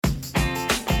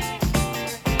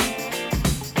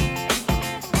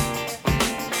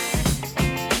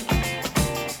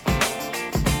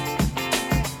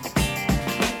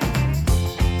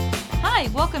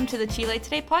to the Chile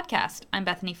Today podcast. I'm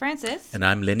Bethany Francis. And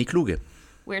I'm Lenny Kluge.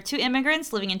 We're two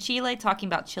immigrants living in Chile talking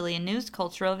about Chilean news,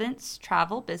 cultural events,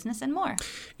 travel, business, and more.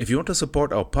 If you want to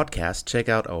support our podcast, check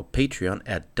out our Patreon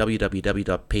at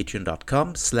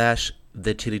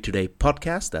www.patreon.com/The Chile Today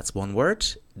podcast. That's one word.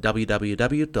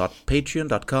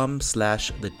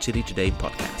 www.patreon.com/The Chile Today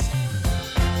podcast.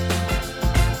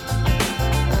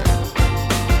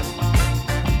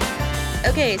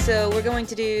 Okay, so we're going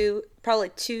to do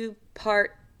probably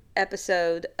two-part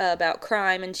episode about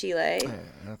crime in Chile.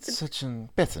 That's such an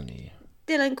Bethany.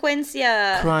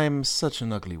 Delincuencia. Crime's such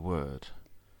an ugly word.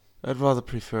 I'd rather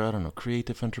prefer, I don't know,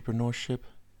 creative entrepreneurship.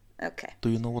 Okay. Do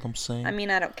you know what I'm saying? I mean,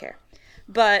 I don't care.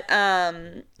 But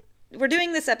we're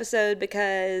doing this episode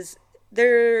because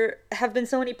there have been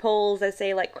so many polls that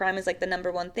say like crime is like the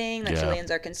number one thing that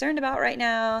Chileans are concerned about right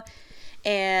now.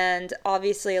 And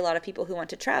obviously a lot of people who want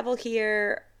to travel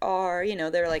here are, you know,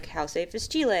 they're like, how safe is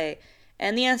Chile?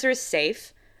 And the answer is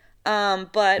safe.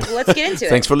 But let's get into it.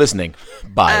 Thanks for listening.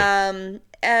 Bye.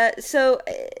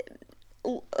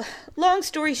 Long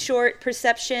story short,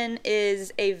 perception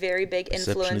is a very big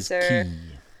influencer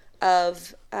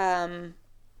of I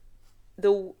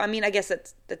mean, I guess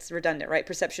that's redundant, right?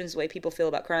 Perception is the way people feel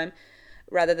about crime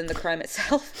rather than the crime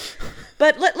itself.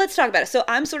 But let's talk about it. So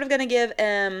I'm sort of going to give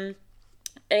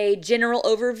a general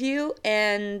overview,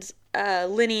 and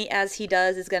Lenny, as he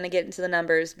does, is going to get into the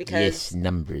numbers because yes,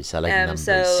 numbers. I like numbers.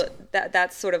 So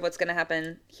that's sort of what's going to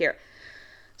happen here.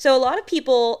 So a lot of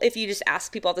people, if you just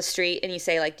ask people off the street and you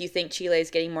say, like, do you think Chile is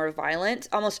getting more violent?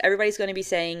 Almost everybody's going to be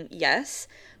saying yes,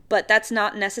 but that's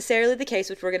not necessarily the case,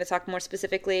 which we're going to talk more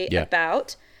specifically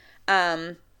about.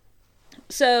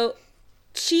 So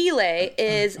Chile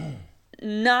is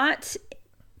not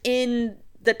in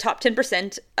the top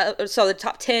 10%, so the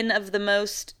top 10 of the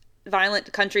most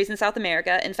violent countries in South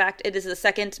America. In fact, it is the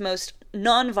second most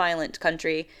non-violent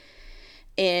country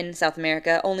in South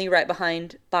America, only right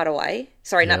behind Paraguay.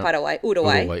 Sorry, not Paraguay,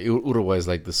 Uruguay. Uruguay is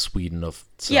like the Sweden of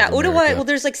South Uruguay. America. Well,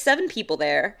 there's like 7 people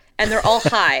there, and they're all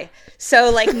high. So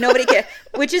like nobody can.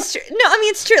 Which is true. No, I mean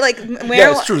it's true. Like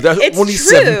marijuana. It's true. There's only true.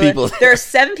 7 people. There are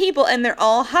 7 people, and they're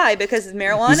all high because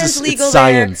marijuana is legal it's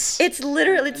there. science. It's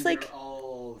literally. It's like. They're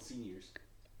all seniors.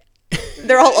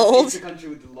 They're all old. It's the country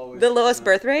with the lowest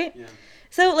birth rate. Yeah.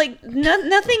 So like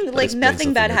nothing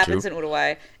something bad or happens two. in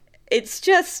Uruguay. It's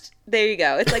just there you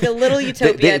go. It's like a little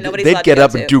utopia. Nobody's they'd allowed get to go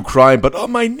up to. and do crime, but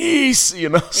on my knees, you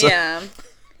know. So. Yeah.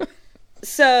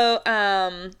 So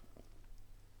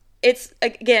it's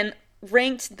again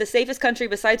ranked the safest country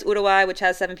besides Uruguay, which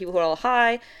has 7 people who are all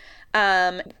high.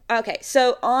 Okay,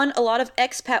 so on a lot of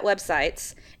expat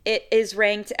websites, it is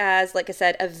ranked as, like I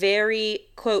said, a very,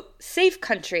 quote, safe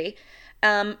country,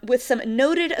 with some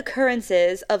noted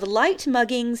occurrences of light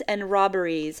muggings and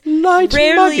robberies.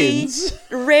 Muggings?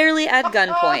 Rarely at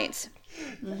gunpoint.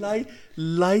 Light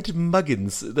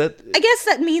muggins. That I guess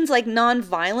that means like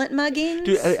non-violent muggings.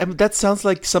 dude, I mean, that sounds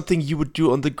like something you would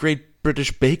do on the Great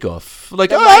British Bake Off.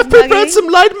 Like, light I've prepared mugging? some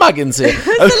light muggins here. The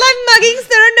light muggings,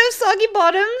 there are no soggy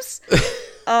bottoms.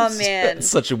 Oh, man. That's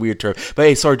such a weird term. But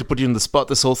hey, sorry to put you on the spot.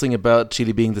 This whole thing about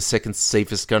Chile being the second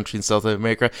safest country in South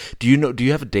America. Do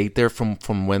you have a date there from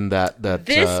when that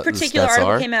This particular the stats article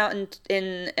are? came out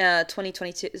in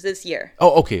 2022, this year.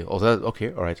 Oh, okay.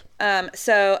 Okay. All right.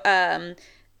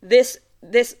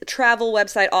 This travel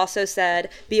website also said,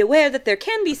 be aware that there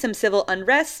can be some civil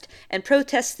unrest and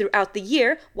protests throughout the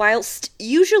year. Whilst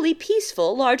usually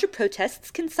peaceful, larger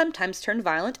protests can sometimes turn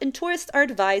violent, and tourists are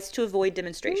advised to avoid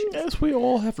demonstrations. Yes, we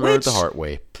all have learned the Which- hard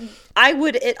way. I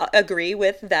would agree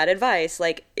with that advice.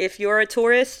 Like, if you're a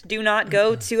tourist, do not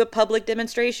go to a public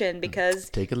demonstration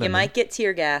because Take a you lemon. might get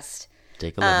tear gassed.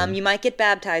 Take a lemon. You might get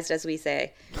baptized, as we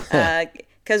say.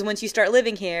 Because once you start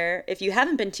living here, if you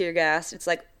haven't been tear gassed, it's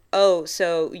like, oh,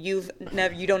 so you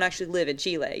don't actually live in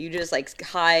Chile. You just like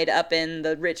hide up in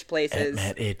the rich places.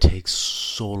 Man, it takes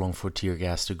so long for tear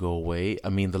gas to go away. I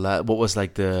mean, what was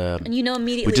like the... And you know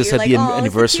immediately We just you're had like, the oh,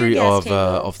 anniversary it's a tear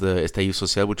gas of the Estallido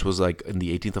Social, which was like in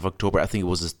the 18th of October. I think it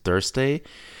was a Thursday.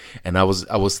 And I was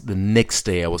the next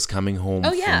day I was coming home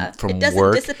from It doesn't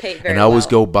work. dissipate very and I always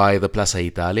well. go by the Plaza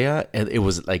Italia, and it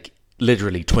was like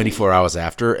literally 24 hours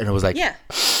after, and it was like... Yeah.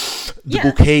 The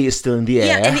bouquet is still in the air.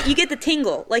 Yeah, and you get the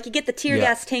tingle. Like, you get the tear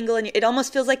gas tingle, and it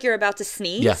almost feels like you're about to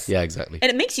sneeze. Yeah, exactly.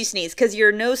 And it makes you sneeze because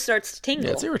your nose starts to tingle.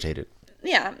 Yeah, it's irritated.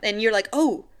 Yeah, and you're like,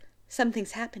 oh,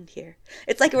 something's happened here.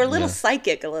 It's like we're a little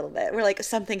psychic a little bit. We're like,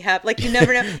 something happened. Like, you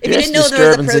never know. If you didn't know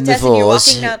there was a disturbance in the protest and you're force.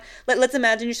 walking down, let's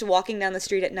imagine you're just walking down the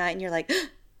street at night and you're like,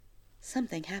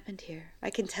 something happened here.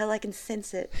 I can tell, I can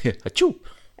sense it. Achoo.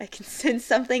 I can sense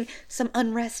something, some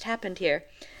unrest happened here.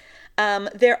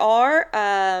 There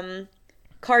are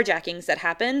carjackings that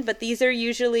happen, but these are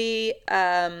usually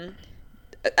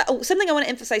something I want to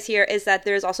emphasize here is that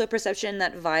there's also a perception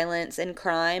that violence and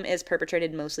crime is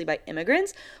perpetrated mostly by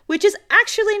immigrants, which is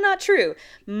actually not true.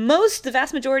 The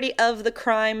vast majority of the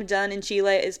crime done in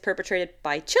Chile is perpetrated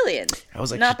by Chileans, I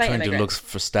was not by actually trying to look immigrants.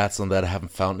 for stats on that. I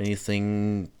haven't found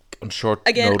anything on short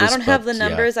Again, notice. I don't have but the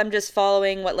numbers. I'm just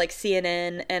following what like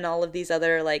CNN and all of these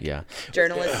other like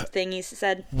journalist thingies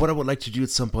said. What I would like to do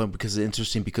at some point, because it's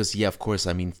interesting, because of course,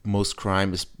 I mean, most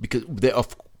crime is because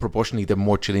proportionally there are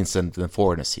more Chileans than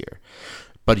foreigners here.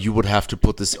 But you would have to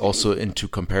put this also into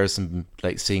comparison,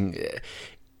 like saying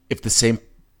if the same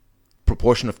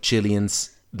proportion of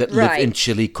Chileans that live in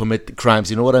Chile commit crimes,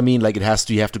 you know what I mean? Like you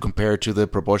have to compare it to the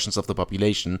proportions of the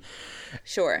population.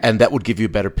 Sure. And that would give you a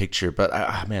better picture. But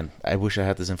man, I wish I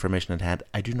had this information at hand.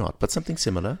 I do not. But something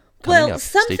similar. Well,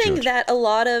 something that a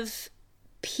lot of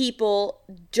people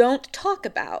don't talk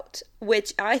about,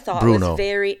 which I thought was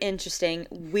very interesting.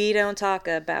 We don't talk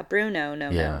about Bruno.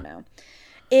 No.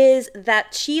 Is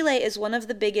that Chile is one of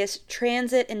the biggest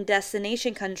transit and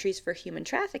destination countries for human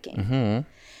trafficking. Mm-hmm.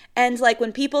 And like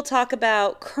when people talk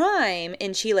about crime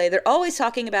in Chile, they're always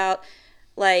talking about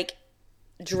like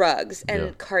drugs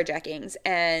and carjackings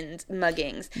and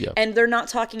muggings, and they're not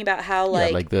talking about how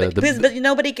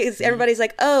everybody's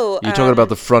like, oh, you're talking about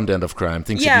the front end of crime,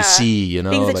 things that you see, you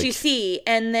know, things that you see,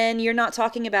 and then you're not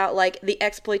talking about like the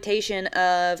exploitation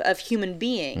of human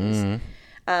beings.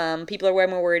 People are way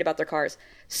more worried about their cars.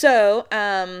 So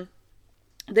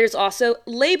there's also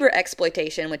labor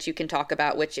exploitation, which you can talk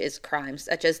about, which is crimes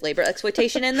such as labor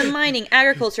exploitation in the mining,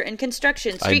 agriculture, and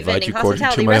construction, street vending,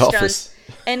 hospitality, restaurants,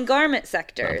 and garment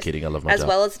sectors. I'm kidding, I love my as job.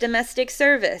 well as domestic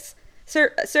service,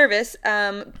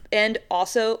 and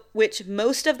also which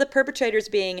most of the perpetrators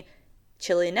being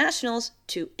Chilean nationals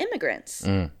to immigrants.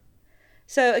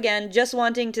 So again, just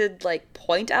wanting to like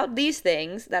point out these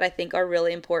things that I think are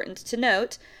really important to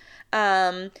note.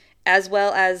 As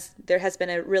well as there has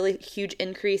been a really huge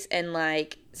increase in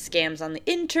like scams on the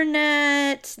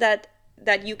internet that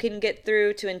you can get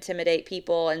through to intimidate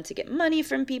people and to get money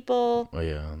from people. Oh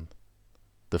yeah,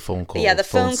 the phone calls. Yeah, the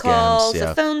phone calls, scams,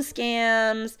 the phone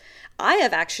scams. I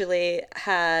have actually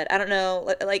had, I don't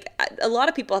know, like a lot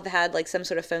of people have had like some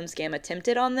sort of phone scam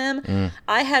attempted on them.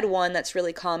 I had one that's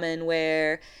really common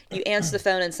where you answer the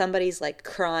phone and somebody's like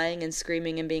crying and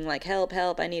screaming and being like, help,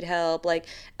 I need help. Like,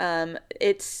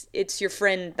 it's your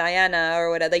friend Diana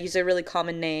or whatever. They use a really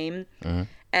common name.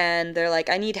 And they're like,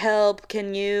 I need help.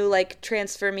 Can you like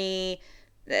transfer me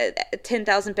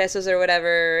 10,000 pesos or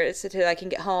whatever so that I can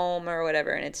get home or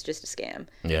whatever? And it's just a scam.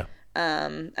 Yeah. I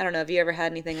don't know. Have you ever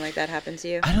had anything like that happen to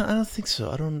you? I don't think so.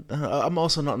 I'm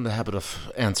also not in the habit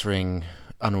of answering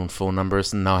unknown phone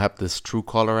numbers, and now I have this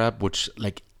Truecaller app, which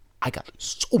like I got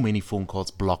so many phone calls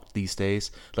blocked these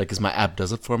days. Like, 'cause my app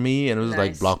does it for me, and it was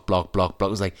like block. It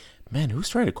was like, man, who's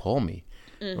trying to call me?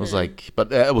 It was like,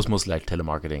 but it was mostly like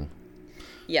telemarketing.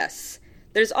 Yes.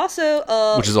 There's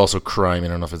also which is also crime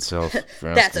in and of itself.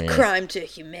 That's a crime to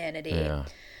humanity. Yeah.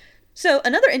 So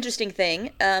another interesting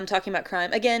thing, talking about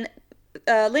crime again.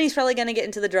 Lenny's probably going to get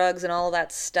into the drugs and all of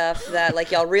that stuff that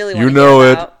like y'all really want to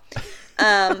hear about.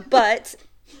 But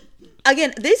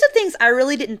again, these are things I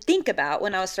really didn't think about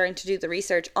when I was starting to do the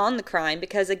research on the crime,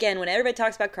 because again, when everybody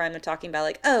talks about crime, they're talking about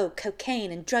like, oh,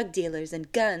 cocaine and drug dealers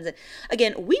and guns. And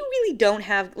again, we really don't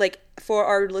have, like, for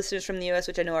our listeners from the US,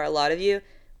 which I know are a lot of you,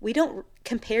 we don't,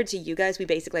 compared to you guys, we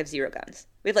basically have 0 guns.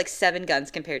 We have like 7 guns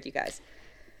compared to you guys.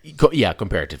 Yeah,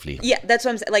 comparatively. Yeah, that's what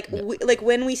I'm saying. Like,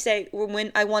 when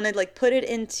I want to like put it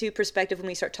into perspective, when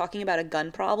we start talking about a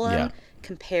gun problem,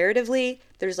 comparatively,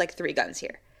 there's like 3 guns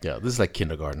here. Yeah, this is like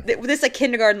kindergarten. This is like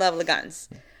kindergarten level of guns.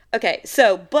 Okay,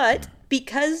 so, but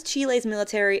because Chile's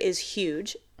military is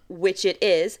huge, which it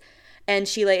is, and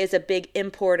Chile is a big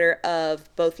importer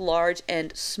of both large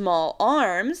and small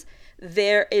arms,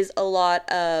 there is a lot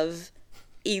of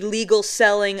illegal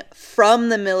selling from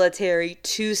the military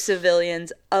to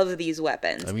civilians of these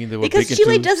weapons. I mean, they were because big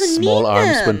Chile into doesn't small need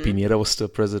arms them. when Piñera was still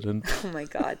president. Oh my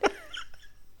God.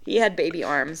 He had baby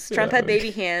arms. Trump had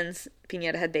baby hands.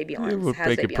 Piñera had baby arms. It would has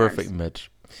make a baby perfect arms. match.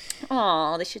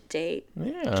 Aw, they should date.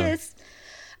 Yeah. Kiss.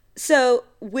 So,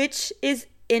 which is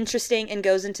interesting and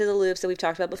goes into the loops that we've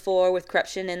talked about before with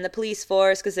corruption in the police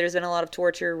force, because there's been a lot of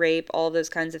torture, rape, all of those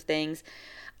kinds of things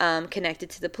connected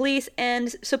to the police.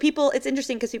 And so it's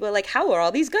interesting because people are like, how are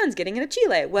all these guns getting into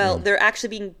Chile? Well, they're actually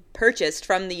being purchased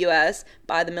from the U.S.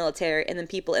 by the military, and then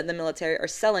people in the military are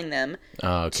selling them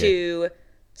to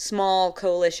small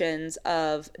coalitions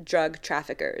of drug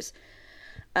traffickers.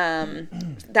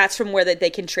 That's from where they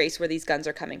can trace where these guns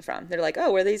are coming from. They're like,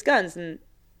 oh, where are these guns? And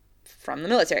from the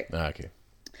military. Okay.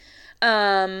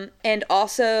 And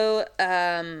also,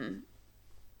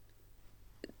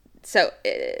 so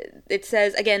it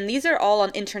says, again, these are all on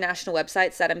international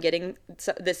websites that I'm getting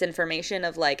this information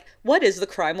of, like, what is the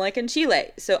crime like in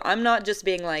Chile? So I'm not just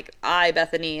being like,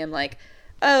 Bethany, am like,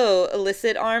 oh,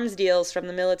 illicit arms deals from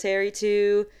the military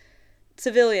to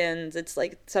civilians. It's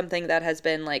like something that has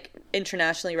been, like,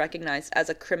 internationally recognized as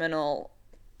a criminal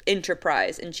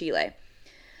enterprise in Chile.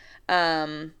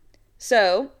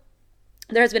 So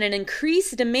there has been an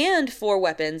increased demand for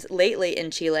weapons lately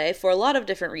in Chile for a lot of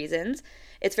different reasons.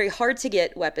 It's very hard to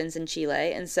get weapons in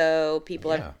Chile, and so people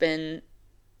have been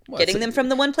getting them from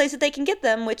the one place that they can get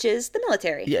them, which is the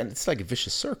military. Yeah, and it's like a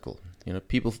vicious circle. You know,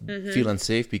 people feel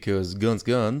unsafe because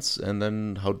guns, and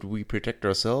then how do we protect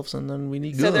ourselves? And then we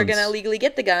need guns. So they're going to legally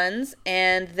get the guns,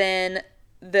 and then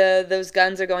those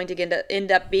guns are going to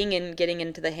end up getting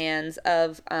into the hands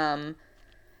of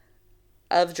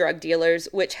drug dealers,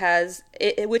 which has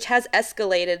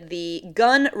escalated the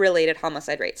gun-related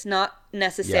homicide rates, not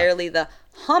necessarily the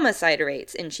homicide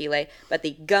rates in Chile, but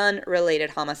the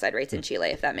gun-related homicide rates in Chile,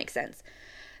 if that makes sense.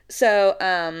 So,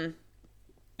 and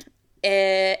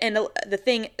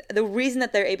the reason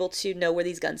that they're able to know where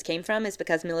these guns came from is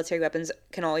because military weapons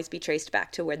can always be traced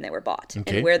back to when they were bought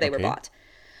and where they were bought.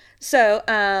 So,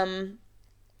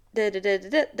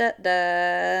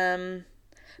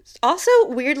 also,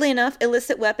 weirdly enough,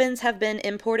 illicit weapons have been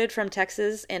imported from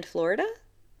Texas and Florida.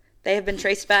 They have been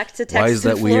traced back to Texas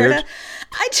and Florida.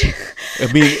 Why is that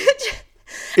weird? I mean,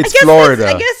 it's Florida.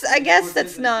 I guess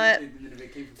that's not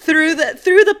through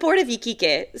the port of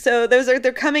Iquique. So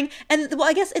they're coming, and well,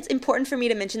 I guess it's important for me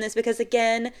to mention this because,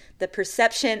 again, the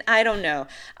perception. I don't know.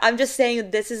 I'm just saying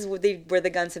this is where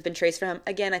the guns have been traced from.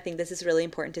 Again, I think this is really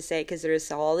important to say because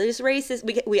there's all this racist.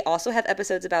 We also have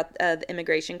episodes about the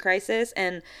immigration crisis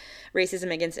and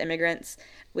racism against immigrants.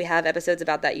 We have episodes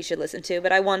about that you should listen to.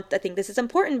 But I think this is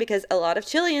important because a lot of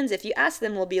Chileans, if you ask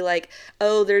them, will be like,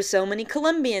 oh, there's so many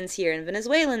Colombians here and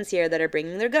Venezuelans here that are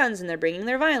bringing their guns and they're bringing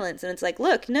their violence. And it's like,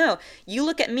 look, no, you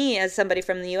look at me as somebody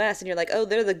from the U.S. and you're like, oh,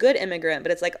 they're the good immigrant.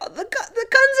 But it's like, oh, the guns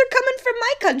are coming from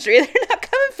my country. They're not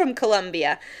coming from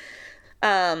Colombia.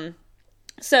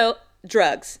 So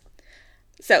drugs.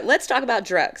 So let's talk about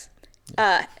drugs.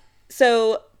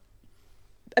 So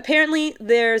apparently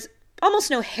there's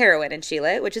almost no heroin in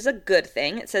Chile, which is a good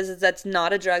thing. It says that's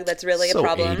not a drug that's really a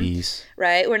problem. 80s.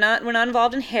 Right? We're not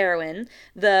involved in heroin.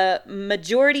 The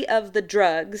majority of the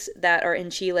drugs that are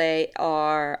in Chile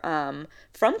are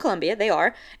from Colombia. They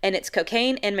are, and it's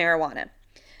cocaine and marijuana.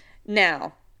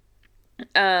 Now,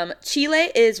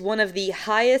 Chile is one of the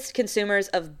highest consumers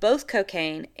of both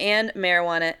cocaine and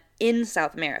marijuana in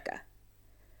South America.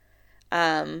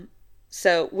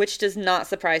 So, which does not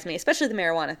surprise me, especially the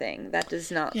marijuana thing. That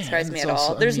does not surprise me at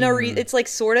all. There's no reason. It's like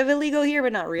sort of illegal here,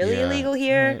 but not really illegal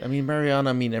here. Right. I mean, Mariana.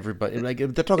 I mean, everybody like they're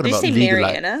talking about legal. Did you say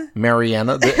Mariana?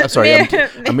 Mariana. I'm sorry.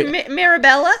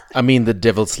 Marabella. I mean, the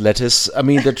devil's lettuce. I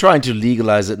mean, they're trying to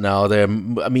legalize it now. I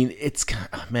mean, it's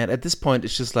man. At this point,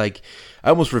 it's just like I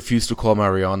almost refuse to call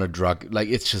marijuana a drug. Like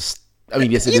it's just. I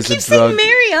mean, yes, it is a drug.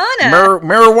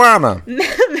 Marijuana.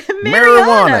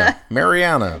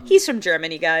 Mariana. He's from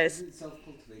Germany, guys.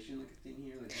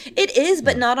 It is,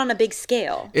 but not on a big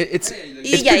scale. It's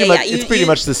pretty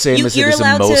much the same as it is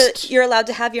in most. You're allowed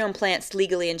to have your own plants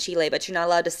legally in Chile, but you're not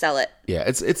allowed to sell it. Yeah,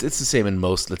 it's the same in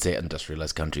most, let's say,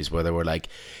 industrialized countries where they were like,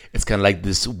 it's kind of like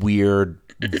this weird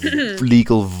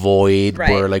legal void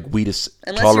where like weed is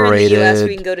unless tolerated. You're in the US,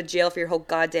 where you can go to jail for your whole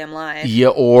goddamn life. Yeah,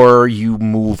 or you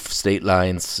move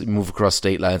across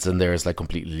state lines, and there's like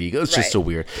completely legal. It's just so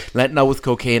weird. Like now with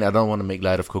cocaine, I don't want to make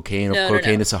light of cocaine.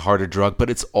 Cocaine is a harder drug, but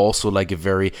it's also like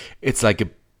it's like a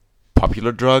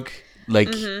popular drug.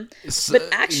 Like, but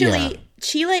actually,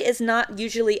 Chile is not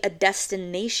usually a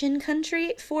destination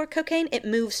country for cocaine. It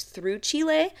moves through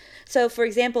Chile. So, for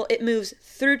example, it moves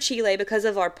through Chile because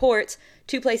of our ports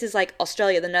to places like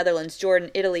Australia, the Netherlands, Jordan,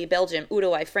 Italy, Belgium,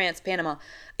 Uruguay, France, Panama.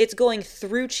 It's going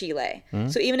through Chile.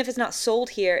 So even if it's not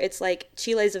sold here, it's like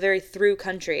Chile is a very through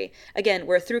country. Again,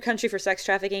 we're a through country for sex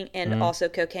trafficking and also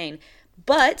cocaine.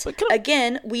 But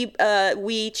again,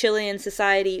 we Chilean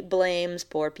society blames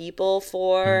poor people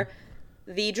for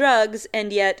the drugs,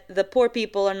 and yet the poor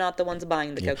people are not the ones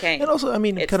buying the cocaine. And also, I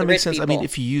mean, it kind of makes sense. People. I mean,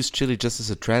 if you use Chile just as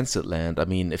a transit land, I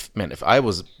mean, if I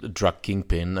was a drug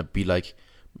kingpin, I'd be like,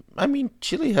 I mean,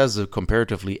 Chile has a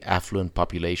comparatively affluent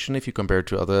population if you compare it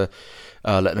to other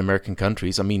Latin American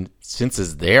countries. I mean, since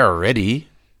it's there already,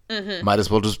 might as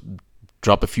well just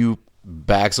drop a few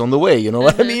bags on the way. You know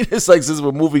what I mean? It's like, since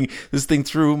we're moving this thing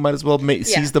through, might as well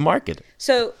seize the market.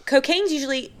 So cocaine's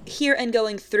usually here and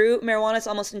going through. Marijuana is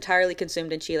almost entirely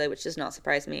consumed in Chile, which does not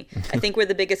surprise me. I think we're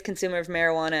the biggest consumer of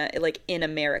marijuana, like, in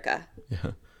America.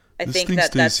 Yeah. I think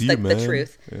that's here, like man. the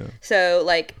truth. Yeah. So,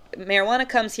 like, marijuana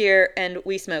comes here and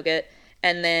we smoke it,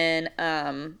 and then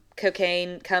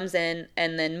cocaine comes in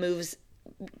and then moves.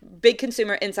 Big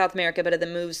consumer in South America, but it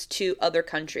then moves to other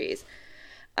countries.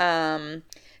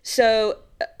 So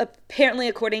apparently,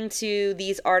 according to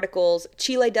these articles,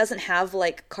 Chile doesn't have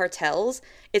like cartels.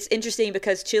 It's interesting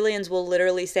because Chileans will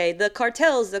literally say the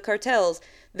cartels.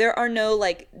 There are no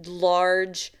like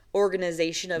large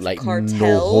organization of like cartels.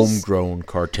 No homegrown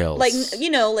cartels. Like, you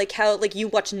know, like how like you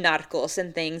watch Narcos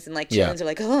and things, and like Chileans are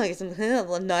like, oh, I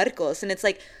love Narcos, and it's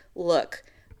like, look.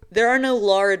 There are no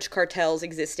large cartels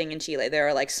existing in Chile. There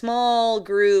are like small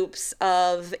groups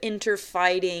of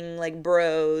interfighting like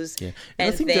bros. Yeah.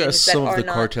 And I think there are some of the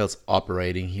cartels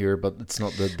operating here, but it's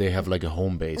not that they have like a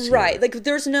home base here. Right. Like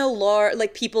there's no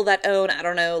like people that own, I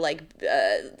don't know, like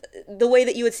the way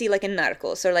that you would see like in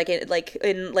Narcos or like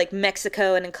in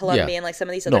Mexico and in Colombia and like some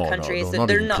of these other countries. No,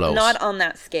 they're not on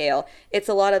that scale. It's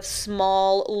a lot of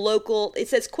small local, it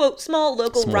says, quote, small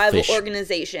local rival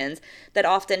organizations that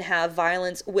often have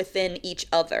violence within each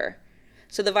other.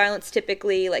 So the violence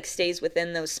typically like stays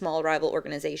within those small rival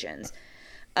organizations.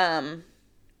 I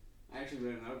actually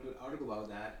read an article about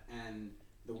that, and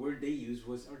the word they used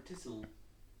was artisanal.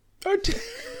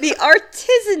 The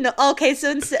artisanal. Okay,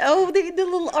 so the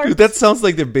little art. Dude, that sounds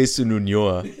like they're based in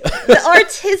Uñoa. The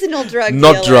artisanal drug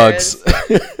Not dealers.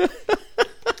 drugs.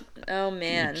 Oh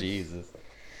man. Jesus.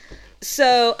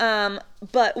 So,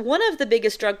 but one of the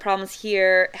biggest drug problems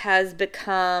here has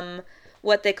become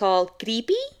what they call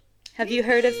creepy. Have you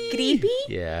heard of creepy?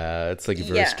 Yeah, it's like a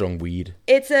very strong weed.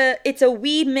 It's a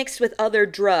weed mixed with other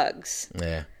drugs.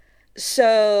 Yeah.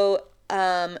 So,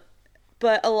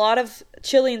 but a lot of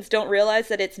Chileans don't realize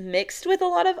that it's mixed with a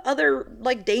lot of other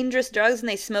like dangerous drugs, and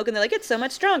they smoke and they're like, it's so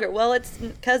much stronger. Well, it's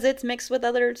because it's mixed with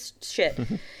other shit.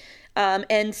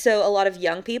 And so a lot of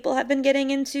young people have been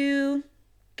getting into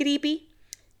creepy,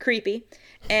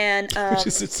 and which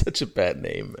is such a bad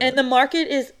name. Man. And the market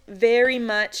is very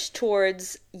much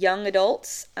towards young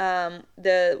adults.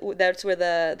 That's where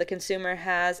the consumer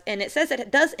has, and it says that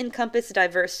it does encompass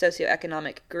diverse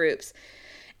socioeconomic groups,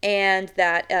 and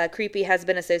that creepy has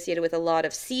been associated with a lot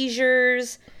of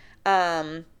seizures,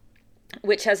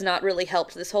 which has not really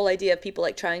helped this whole idea of people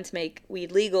like trying to make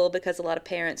weed legal, because a lot of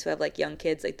parents who have like young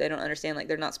kids, like they don't understand, like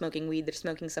they're not smoking weed, they're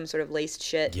smoking some sort of laced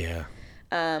shit. Yeah.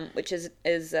 Which is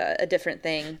a different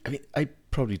thing. I mean, I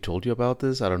probably told you about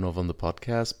this. I don't know if on the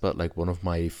podcast, but like one of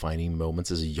my defining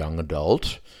moments as a young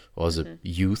adult or as a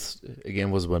youth,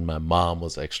 again, was when my mom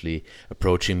was actually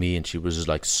approaching me, and she was just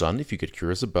like, son, if you get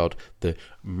curious about the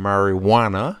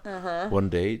marijuana, one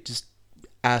day, just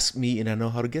ask me and I know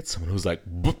how to get some. And I was like,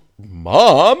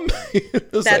 Mom?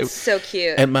 That's like, so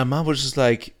cute. And my mom was just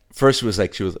like, first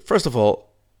of all,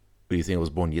 do you think I was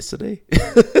born yesterday?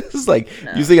 It's like,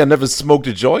 you think I never smoked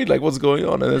a joint? Like, what's going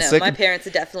on? And then no, my parents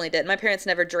definitely did. My parents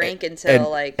never drank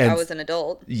until I was an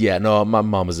adult. Yeah, no, my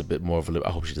mom is a bit more of a.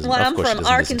 I hope she doesn't. Well, I'm from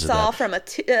Arkansas, from a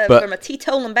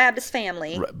teetotal Baptist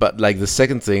family. But like the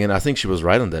second thing, and I think she was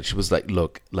right on that. She was like,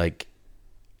 look, like,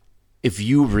 if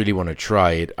you really want to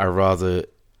try it, I'd rather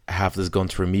have this gone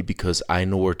through me, because I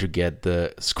know where to get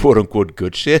the quote unquote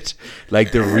good shit,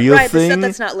 like the real right, thing. The stuff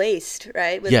that's not laced,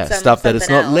 right? With stuff that is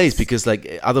not laced, because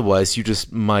like otherwise you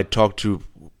just might talk to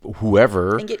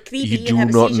whoever and get creepy, you do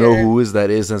not know who that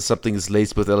is, and something is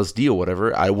laced with LSD or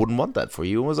whatever. I wouldn't want that for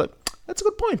you. I was like, that's a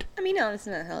good point. I mean, no, it's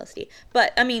not LSD,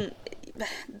 but I mean,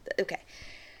 okay.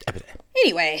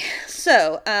 Anyway,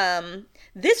 so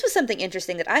this was something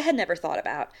interesting that I had never thought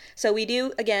about. So we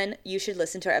do, again, you should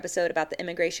listen to our episode about the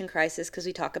immigration crisis, because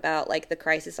we talk about like the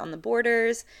crisis on the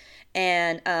borders,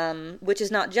 and which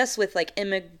is not just with like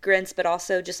immigrants, but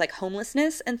also just like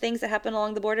homelessness and things that happen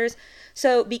along the borders.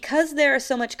 So because there is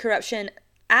so much corruption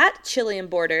at Chilean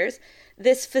borders,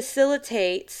 this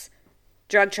facilitates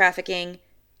drug trafficking,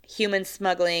 human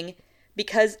smuggling,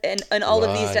 because and all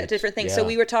of these different things. So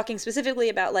we were talking specifically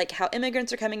about like how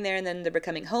immigrants are coming there and then they're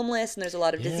becoming homeless, and there's a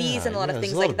lot of disease and a lot of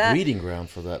things like that. There's a lot of breeding ground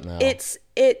for that now.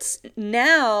 It's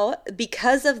now,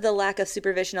 because of the lack of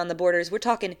supervision on the borders, we're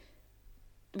talking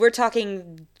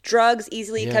drugs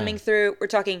easily coming through. We're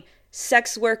talking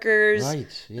sex workers,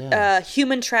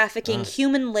 human trafficking,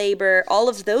 human labor. All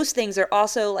of those things are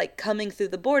also like coming through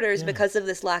the borders because of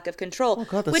this lack of control. Oh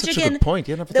God, that's such a good point.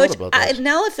 I never thought about that.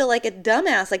 Now I feel like a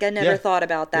dumbass. Like I never thought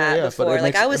about that before.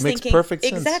 Like I was thinking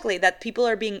exactly that people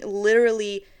are being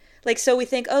literally Like, so we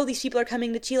think, oh, these people are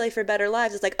coming to Chile for better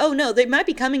lives. It's like, oh, no, they might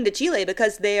be coming to Chile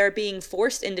because they are being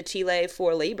forced into Chile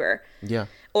for labor. Yeah.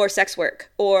 Or sex work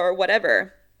or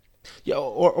whatever. Yeah,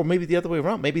 or maybe the other way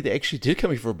around. Maybe they actually did come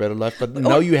here for a better life, but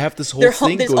now you have this whole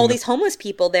thing There's going all on, these homeless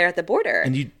people there at the border.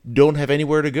 and you don't have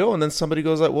anywhere to go, and then somebody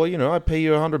goes like, well, I pay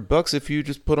you $100 if you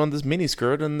just put on this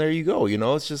miniskirt, and there you go.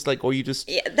 It's just like, or you just...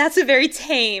 Yeah, that's a very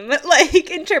tame,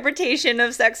 like, interpretation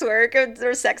of sex work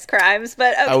or sex crimes,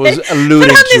 but okay. I was alluding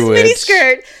Put on to it. this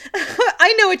miniskirt.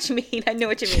 I know what you mean.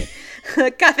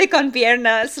 Café con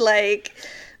piernas, like,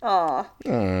 aw.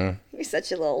 You're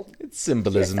such a little... It's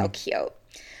symbolism. You're so cute.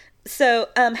 So,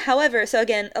 however,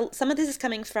 again, some of this is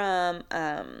coming from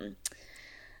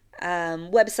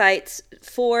websites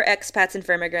for expats and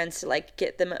for immigrants to like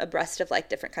get them abreast of like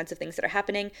different kinds of things that are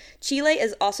happening. Chile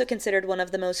is also considered one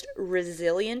of the most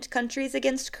resilient countries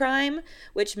against crime,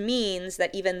 which means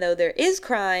that even though there is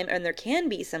crime and there can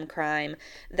be some crime,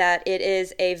 that it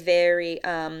is a very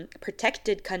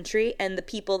protected country and the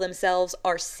people themselves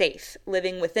are safe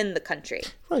living within the country.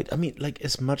 Right. I mean, like,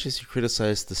 as much as you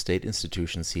criticize the state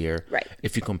institutions here, right,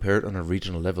 if you compare it on a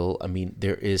regional level, I mean,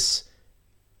 there is,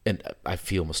 and I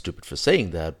feel almost stupid for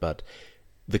saying that, but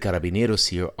the carabineros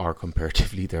here are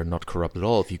comparatively, they're not corrupt at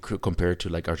all. If you compare it to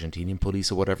like Argentinian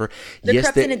police or whatever. They're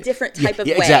corrupt in a different type of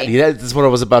way. Exactly. That's what I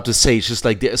was about to say. It's just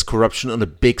like there is corruption on a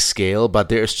big scale, but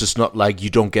there's just not like you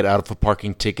don't get out of a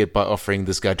parking ticket by offering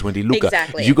this guy 20 lucas.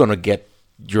 Exactly. You're going to get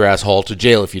your ass hauled to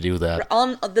jail if you do that.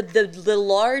 On the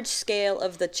large scale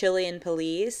of the Chilean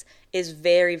police is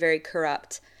very, very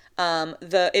corrupt.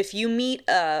 If you meet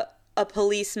a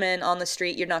policeman on the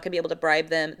street, you're not going to be able to bribe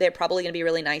them. They're probably going to be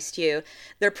really nice to you.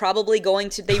 They're probably going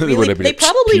to, they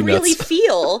probably really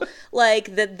feel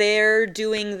like that they're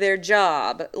doing their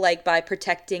job, like by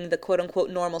protecting the quote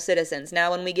unquote normal citizens. Now,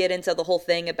 when we get into the whole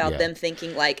thing about them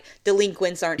thinking like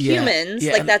delinquents aren't humans,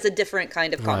 like that's a different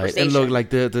kind of conversation. And look, like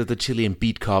the Chilean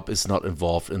beat cop is not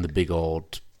involved in the big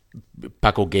old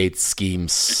Paco Gates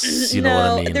schemes, you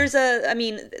know what I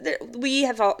mean? We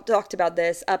have talked about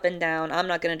this up and down. I'm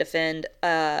not going to defend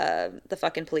the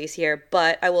fucking police here,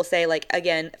 but I will say, like,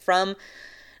 again, from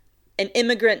an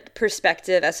immigrant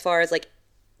perspective, as far as like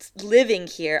living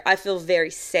here, I feel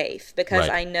very safe because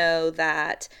I know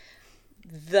that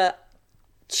the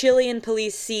Chilean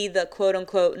police see the quote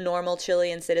unquote normal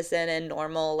Chilean citizen and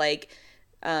normal like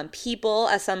people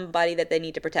as somebody that they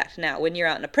need to protect. Now, when you're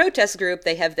out in a protest group,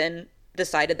 they have then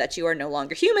decided that you are no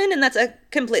longer human, and that's a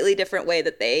completely different way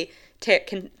that they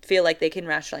can feel like they can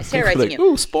rationalize terrorizing like, you.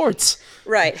 Ooh, sports.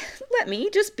 Right. Let me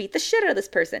just beat the shit out of this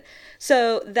person.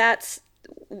 So that's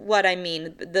what I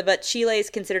mean. But Chile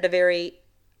is considered a very,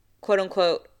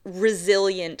 quote-unquote,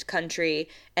 resilient country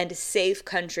and safe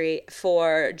country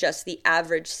for just the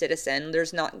average citizen.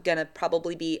 There's not going to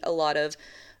probably be a lot of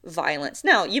violence.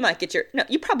 Now, you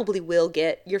probably will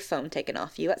get your phone taken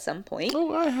off you at some point.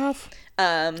 Oh, I have.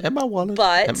 And my wallet,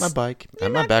 and my bike,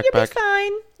 and my backpack.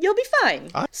 You'll be fine.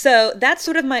 So that's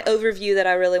sort of my overview that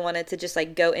I really wanted to just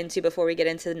like go into before we get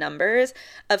into the numbers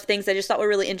of things I just thought were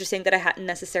really interesting that I hadn't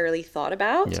necessarily thought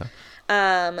about.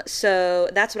 Yeah. So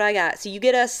that's what I got. So you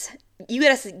get us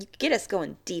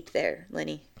going deep there,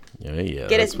 Lenny. Yeah,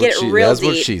 get it real that's deep.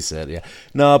 What she said. Yeah,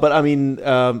 no, but I mean,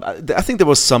 I think there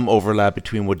was some overlap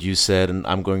between what you said and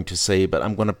I'm going to say, but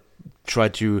I'm going to try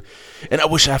to, and I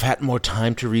wish I've had more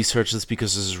time to research this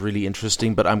because this is really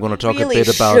interesting. But I'm going to talk a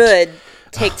bit about. Should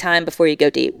take time before you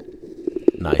go deep.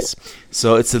 Nice.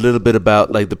 So it's a little bit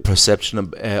about like the perception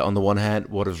of, on the one hand,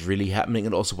 what is really happening,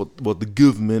 and also what the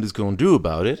government is going to do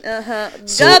about it.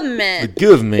 Government. The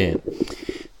government.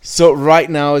 So right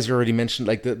now, as you already mentioned,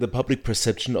 like the public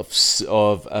perception of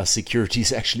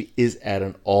securities actually is at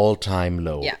an all-time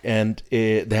low. Yeah. And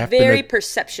there have very been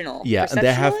perceptional. Yeah, and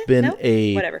there have been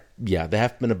whatever. Yeah, there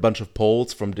have been a bunch of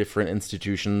polls from different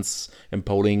institutions and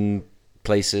polling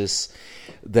places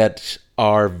that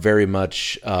are very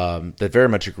much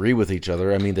agree with each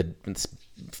other. I mean, it's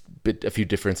a few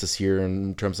differences here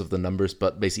in terms of the numbers,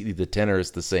 but basically the tenor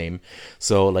is the same.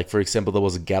 So, like, for example, there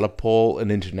was a Gallup poll, an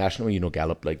international,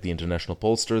 Gallup, like the international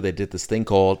pollster. They did this thing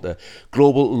called the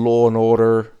Global Law and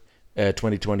Order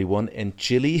 2021, and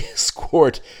Chile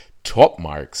scored top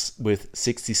marks with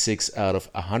 66 out of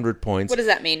 100 points. What does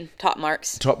that mean, top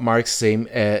marks? Top marks, same.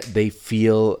 They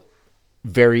feel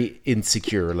very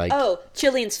insecure, like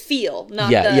Chileans feel,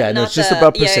 it's just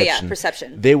about perception. Yeah,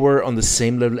 perception. They were on the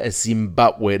same level as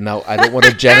Zimbabwe. Now, I don't want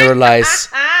to generalize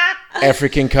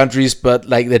African countries, but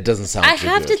like that doesn't sound. I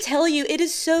have to tell you, it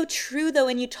is so true though.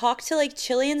 When you talk to like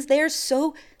Chileans, they are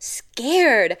so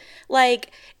scared. Like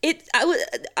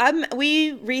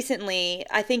we recently,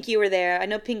 I think you were there. I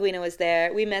know Pinguino was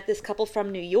there. We met this couple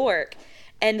from New York.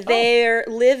 and they're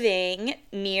living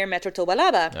near Metro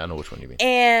Tobalaba. I know which one you mean.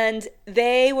 And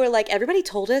they were like, everybody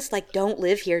told us, like, don't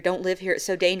live here, it's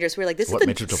so dangerous. We're like, this What, is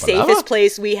Metro the Tobalaba? safest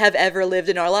place we have ever lived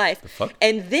in our life. The fuck?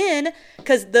 And then,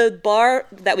 because the bar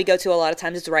that we go to a lot of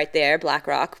times is right there, Black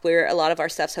Rock, where a lot of our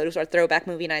stuff's hosts, our throwback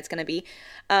movie night's going to be.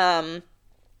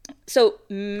 So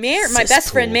my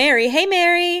best friend Mary, hey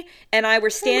Mary, and I were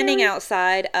standing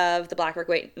outside of the Black Rock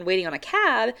waiting on a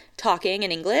cab, talking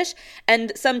in English,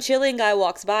 and some Chilean guy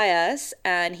walks by us,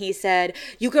 and he said,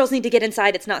 "You girls need to get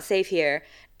inside, it's not safe here."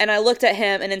 And I looked at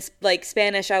him, and in like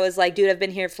Spanish, I was like, "Dude, I've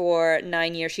been here for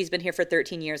 9 years. She's been here for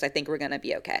 13 years. I think we're gonna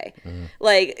be okay."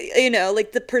 Like, you know,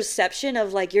 like the perception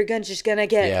of like you're just gonna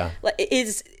get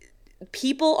is.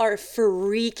 People are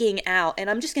freaking out, and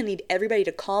I'm just gonna need everybody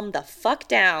to calm the fuck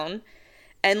down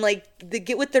and like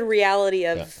get with the reality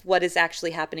of what is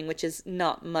actually happening, which is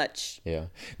not much. Yeah.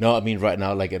 No, I mean, right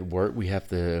now, like at work, we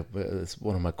have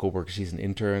one of my coworkers, she's an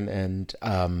intern, and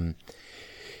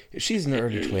she's in her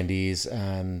early 20s,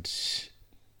 and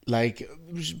like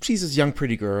she's this young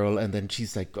pretty girl, and then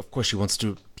she's like, of course she wants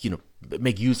to, you know,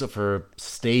 make use of her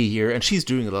stay here, and she's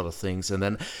doing a lot of things, and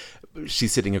then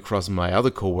she's sitting across my other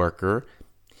coworker,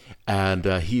 and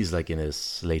he's like in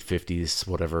his late 50s,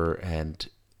 whatever, and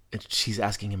she's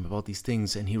asking him about these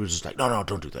things, and he was just like, no,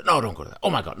 don't do that, no, don't go to that, oh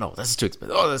my god, no, that's too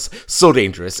expensive, oh, that's so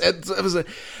dangerous, and I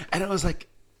was like,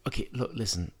 okay, look,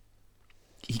 listen,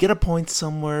 he got a point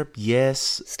somewhere,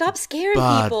 yes, Stop scaring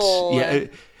but people. yeah.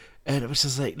 And it was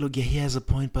just like, look, yeah, he has a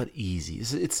point, but easy.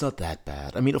 It's not that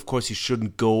bad. I mean, of course, you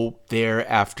shouldn't go there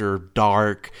after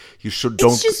dark. You should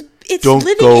It's don't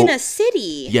living go in a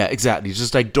city. Yeah, exactly.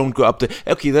 Just like don't go up the.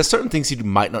 Okay, there's certain things you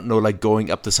might not know, like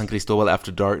going up to San Cristobal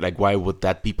after dark. Like, why would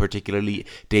that be particularly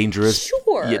dangerous?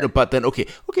 Sure. Yeah, but then okay,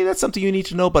 that's something you need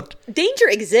to know. But danger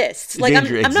exists. Like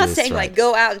Danger I'm not exists, saying right. like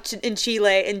go out in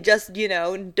Chile and just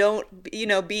don't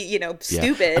be yeah.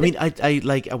 stupid. I mean,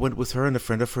 I went with her and a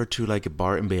friend of her to like a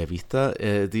bar in Bella Vista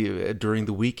during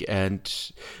the week,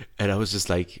 and I was just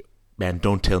like, man,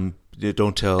 don't tell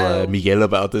Miguel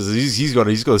about this. He's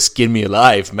gonna skin me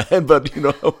alive, man. But you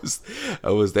know, I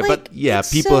was there. Like, but yeah,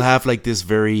 it's people so- have like this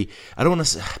very, I don't want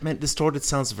to, man, distorted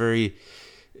sounds very,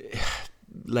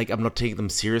 like I'm not taking them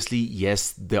seriously.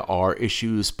 Yes, there are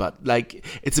issues, but like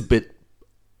it's a bit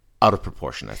out of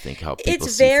proportion, I think, how people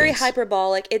It's see very things.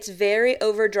 hyperbolic. It's very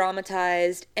over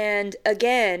dramatized. And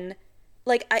again,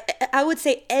 like I would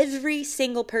say every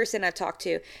single person I've talked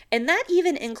to, and that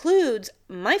even includes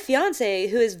my fiance,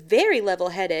 who is very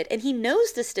level-headed, and he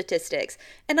knows the statistics.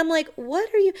 And I'm like,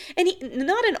 what are you? And he,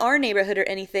 not in our neighborhood or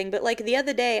anything, but like the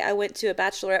other day, I went to a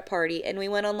bachelorette party, and we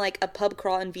went on like a pub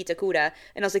crawl in Vitacura,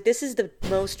 and I was like, this is the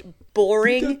most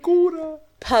boring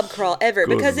pub crawl ever.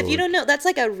 Good Because if you Lord. don't know, that's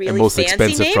like a really most fancy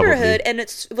expensive, neighborhood, probably. and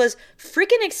it was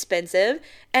freaking expensive.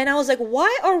 And I was like,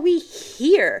 why are we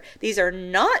here? These are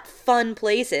not fun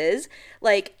places.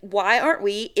 Like, why aren't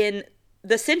we in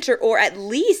the center, or at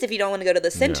least if you don't want to go to the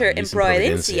center, at in least in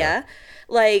Providencia. Providencia,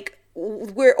 like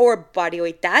or Barrio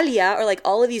Italia, or like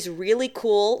all of these really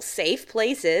cool, safe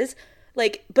places.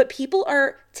 Like, but people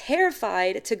are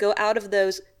terrified to go out of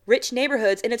those rich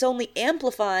neighborhoods, and it's only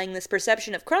amplifying this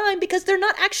perception of crime because they're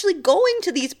not actually going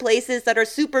to these places that are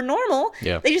super normal.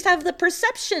 Yeah. They just have the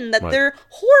perception that Right. they're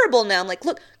horrible now. I'm like,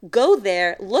 look, go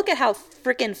there, look at how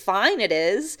freaking fine it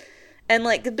is. And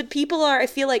like, but I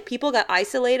feel like people got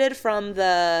isolated from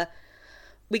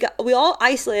we all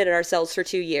isolated ourselves for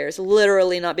 2 years,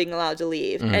 literally not being allowed to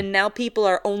leave. And now people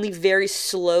are only very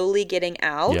slowly getting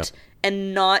out. Yeah.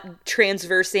 And not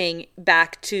transversing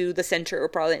back to the center or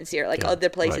Providencia or like other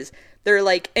places. right. They're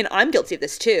like, and I'm guilty of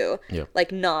this too. Yeah.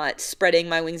 Like not spreading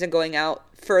my wings and going out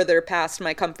further past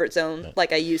my comfort zone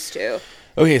like I used to.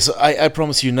 Okay, so I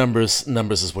promise you numbers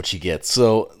is what you get.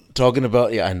 So talking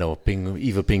about, I know,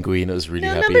 Eva Pinguino is really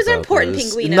No, happy numbers are about important,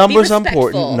 this. Pinguino. Be Numbers are respectful.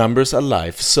 important. Numbers are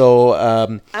life. So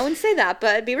I wouldn't say that,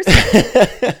 but be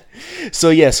respectful.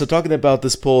 so talking about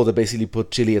this poll that basically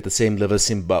put Chile at the same level as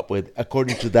Zimbabwe,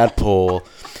 according to that poll,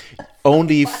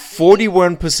 only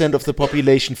 41% of the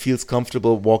population feels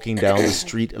comfortable walking down the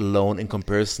street alone. In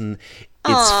comparison,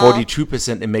 it's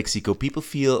 42% in Mexico. People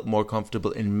feel more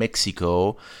comfortable in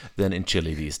Mexico than in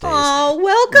Chile these days. Oh,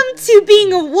 welcome to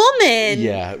being a woman.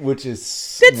 Yeah, which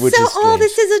is That's which so. is strange.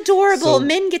 This is adorable. So-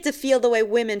 Men get to feel the way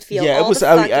women feel. Yeah, all it was.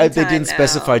 The They fucking didn't time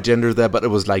specify now. gender there, but it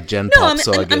was like gen No, pop.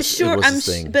 So I guess I'm sure. it was his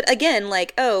thing. But again,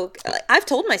 like, I've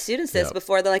told my students this Yeah.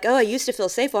 before. They're like, I used to feel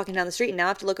safe walking down the street, and now I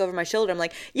have to look over my shoulder. I'm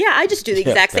like, yeah, I just do the Yeah,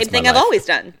 exact that's same thing my I've life. always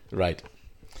done. Right.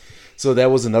 So there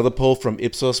was another poll from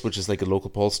Ipsos, which is like a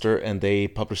local pollster, and they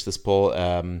published this poll,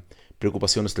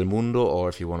 Preocupaciones del Mundo, or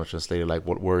if you want to translate it like,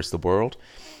 what worries the world?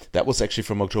 That was actually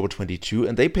from October 22,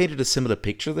 and they painted a similar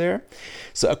picture there.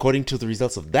 So according to the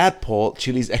results of that poll,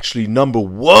 Chile is actually number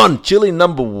one. Chile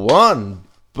number one.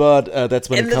 But that's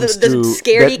when And it comes the to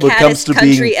scaredy-cattest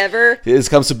country ever. It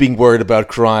comes to being worried about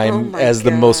crime Oh my as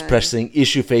the most God. pressing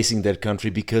issue facing that country,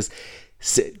 because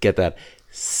get that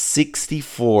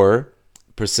 64%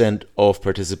 of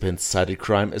participants cited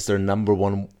crime as their number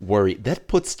one worry. That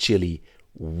puts Chile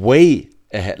way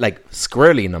ahead, like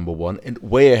squarely number one, and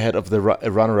way ahead of the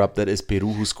runner-up that is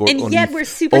Peru, who scored And only yet we're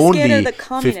super scared of the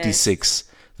communists. 56.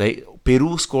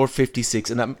 Peru scored 56,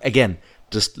 and again,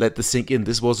 just let this sink in.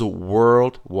 This was a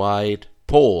worldwide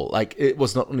poll. Like, it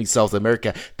was not only South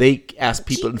America. They asked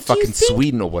people in do you fucking think-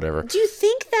 Sweden or whatever. Do you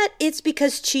think that it's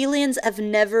because Chileans have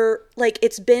never, like,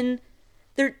 it's been,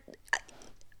 they're,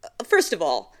 first of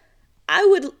all,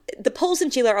 the polls in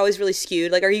Chile are always really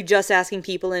skewed. Like, are you just asking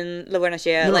people in La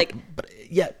Buenachea? No, Like,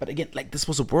 but again, like, this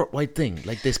was a worldwide thing.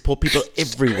 Like, there's poor people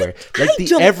everywhere. I Like, the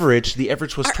don't- average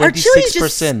was are Chileans just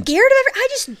 26%. scared of I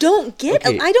just don't get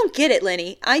Okay. it. I don't get it,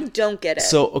 Lenny. I don't get it.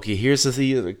 So, okay, here's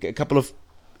a couple of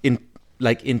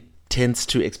intents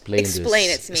to explain this. Explain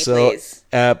it to me, so, please.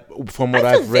 From what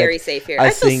I feel I've read, very safe here. I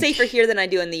feel think- safer here than I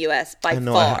do in the U.S. by I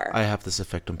know far. I have this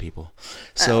effect on people.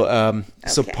 So,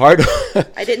 so okay. part of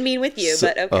I didn't mean with you,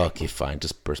 but okay. Okay, fine.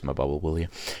 Just burst my bubble, will you?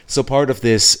 So part of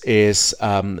this is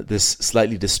this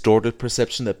slightly distorted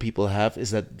perception that people have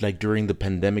is that, like, during the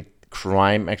pandemic,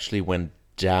 crime actually went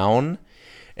down,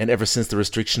 and ever since the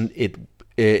restriction it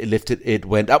lifted, it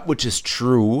went up, which is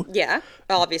true. Yeah,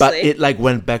 obviously. But it like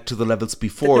went back to the levels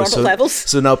before. normal so, levels.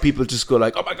 So now people just go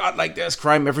like, oh my God, like there's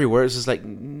crime everywhere. It's just like,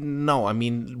 no, I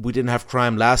mean, we didn't have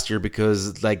crime last year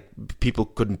because like people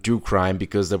couldn't do crime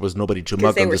because there was nobody to because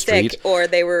mug they on were the street. sick or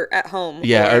they were at home.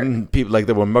 Yeah, or, and people like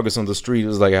there were muggers on the street. It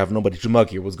was like, I have nobody to mug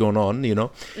here. What's going on, you know?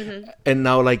 Mm-hmm. And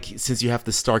now, like, since you have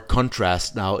the stark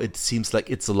contrast now, it seems like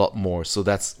it's a lot more. So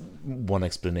that's one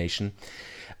explanation.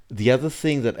 The other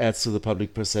thing that adds to the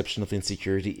public perception of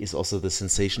insecurity is also the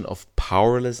sensation of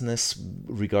powerlessness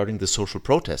regarding the social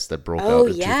protests that broke Oh, out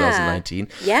in yeah. 2019.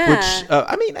 Yeah. Which,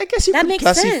 I mean, I guess you That could makes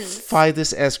classify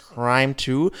this as crime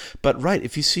too. But right,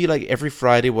 if you see like every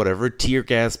Friday, whatever, tear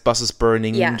gas, buses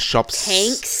burning, yeah. shops.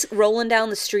 Tanks rolling down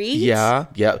the street. Yeah.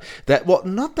 That, well,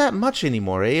 not that much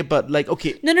anymore, eh? But like,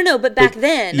 okay. No. But back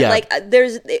then, yeah. like there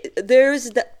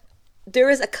is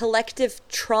a collective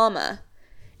trauma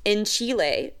in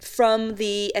Chile from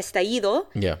the estallido.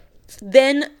 Yeah.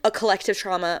 Then a collective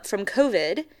trauma from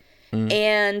COVID,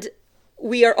 and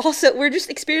we're just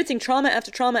experiencing trauma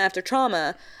after trauma after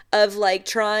trauma of like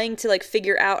trying to like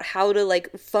figure out how to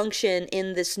like function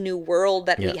in this new world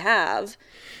that Yeah. we have.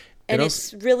 And And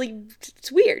it's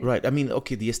weird. Right. I mean,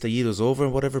 okay, the estallido's over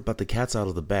and whatever, but the cat's out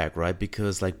of the bag, right?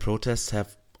 Because like protests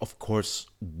have, of course,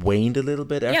 waned a little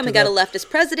bit after Yeah, we got that. a leftist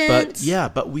president.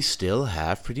 But we still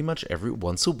have pretty much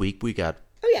once a week we got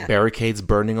yeah. barricades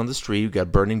burning on the street. We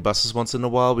got burning buses once in a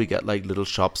while. We got like little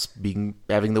shops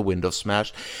having the windows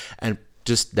smashed, and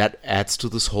just that adds to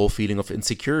this whole feeling of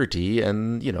insecurity.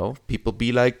 And you know, people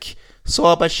be like,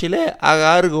 "So para Chile,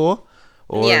 haga algo."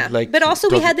 Or yeah, like, but also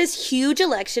we don't- had this huge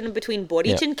election between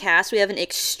Boric Yeah. and Cast. We have an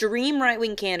extreme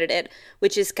right-wing candidate,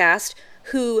 which is Cast,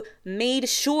 who made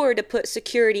sure to put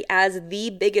security as the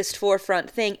biggest forefront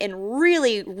thing and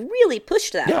really, really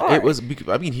pushed that Yeah, hard. it was.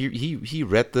 I mean, he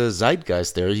read the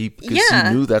zeitgeist there. Because Yeah.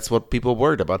 he knew that's what people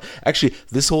worried about. Actually,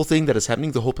 this whole thing that is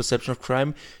happening, the whole perception of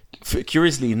crime,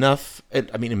 curiously enough, and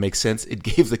I mean, it makes sense. It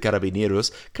gave the Carabineros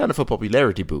kind of a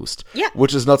popularity boost. Yeah.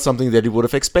 which is not something that you would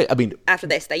have expected. I mean, After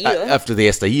the estallido. after the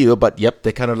estallido, but yep,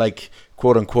 they kind of like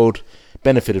quote unquote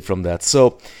benefited from that.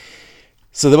 So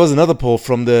there was another poll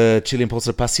from the Chilean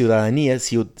pollster Paz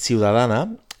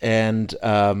Ciudadana,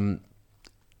 and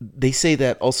they say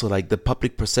that also like the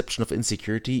public perception of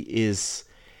insecurity is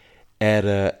at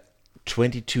a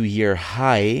 22-year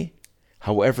high.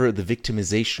 However, the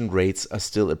victimization rates are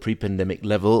still at pre-pandemic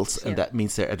levels, and that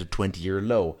means they're at a 20-year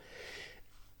low.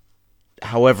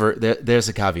 However, there's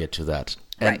a caveat to that.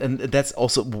 Right. And that's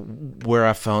also where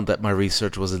I found that my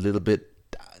research was a little bit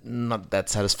not that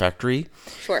satisfactory.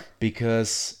 Sure.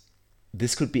 Because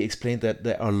this could be explained that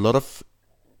there are a lot of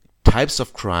types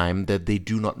of crime that they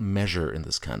do not measure in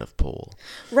this kind of poll.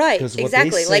 Right, 'Cause what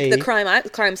exactly. they Like the say-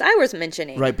 crimes I was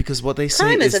mentioning. Right, because what they say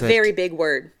Crime is a that very big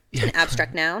word. It's an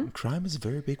abstract noun. crime is a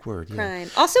very big word. Yeah.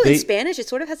 Crime. Also They- in Spanish, it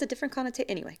sort of has a different connotation.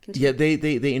 Anyway, continue. Yeah,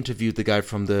 they interviewed the guy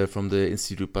from the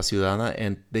Instituto Paz Ciudadana,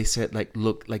 and they said like,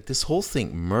 look, like this whole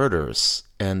thing, murders,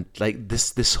 and like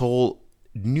this whole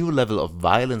new level of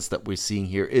violence that we're seeing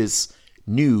here is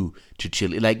new to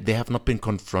Chile. Like, they have not been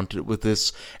confronted with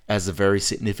this as a very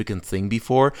significant thing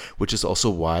before, which is also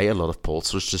why a lot of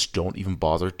pollsters just don't even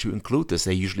bother to include this.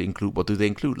 They usually include, what do they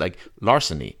include? Like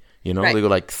larceny. You know, Right. they go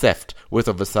like theft, with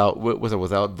or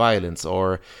without violence,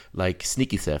 or like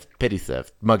sneaky theft, petty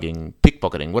theft, mugging,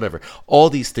 pickpocketing, whatever.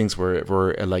 All these things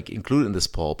were like included in this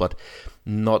poll, but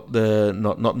not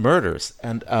murders.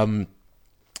 And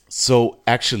so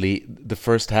actually, the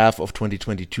first half of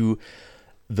 2022,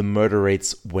 the murder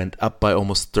rates went up by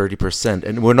almost 30%.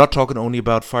 And we're not talking only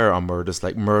about firearm murders,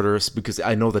 like murders, because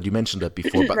I know that you mentioned that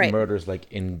before, but Right. murders like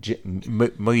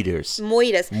murders.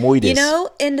 Moitas. You know,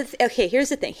 and okay, here's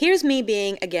the thing. Here's me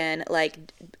being, again, like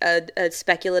a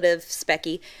speculative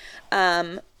specky.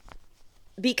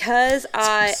 Because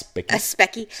I... Specky? A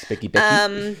specky. Specky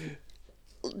Becky.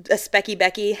 A specky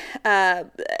Becky.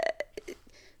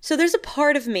 So there's a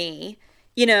part of me,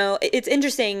 you know, it's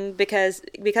interesting because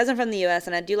I'm from the U.S.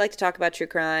 and I do like to talk about true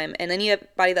crime, and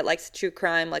anybody that likes true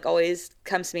crime like always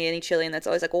comes to me, any Chilean that's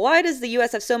always like, well, why does the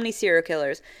U.S. have so many serial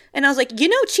killers? And I was like, you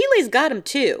know, Chile's got them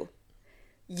too.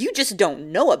 You just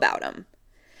don't know about them.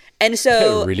 And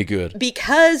so They're really good.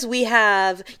 because we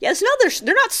have, yes, no,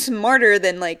 they're not smarter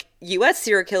than like U.S.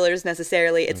 serial killers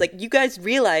necessarily. It's like, you guys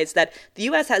realize that the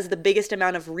U.S. has the biggest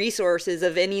amount of resources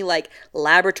of any like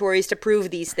laboratories to prove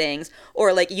these things,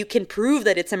 or like you can prove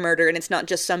that it's a murder and it's not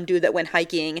just some dude that went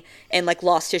hiking and like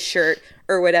lost his shirt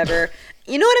or whatever.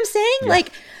 You know what I'm saying? Yeah.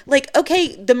 Like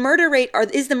okay, the murder rate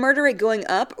is the murder rate going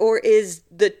up, or is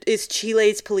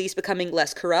Chile's police becoming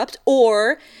less corrupt,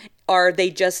 or are they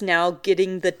just now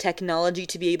getting the technology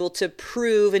to be able to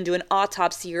prove and do an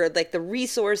autopsy, or like the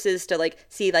resources to like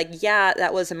see like, yeah,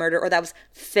 that was a murder, or that was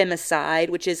femicide,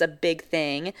 which is a big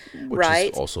thing, Which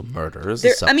right? is also murder as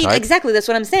There- a subtype. I mean, exactly. That's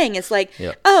what I'm saying. It's like,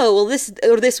 Yeah. oh, well,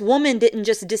 this woman didn't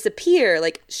just disappear.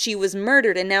 Like, she was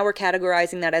murdered, and now we're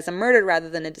categorizing that as a murder rather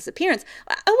than a disappearance.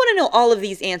 I want to know all of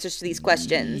these answers to these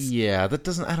questions. Yeah, that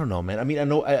doesn't. I don't know, man. I mean,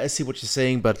 I see what you're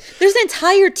saying, but There's an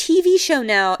entire TV show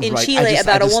now in Right. Chile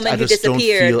about a woman who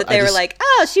disappeared. That they were like,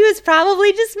 oh, she was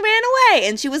probably just ran away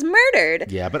and she was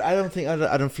murdered. yeah, but I don't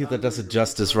feel that does it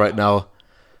justice right now.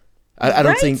 I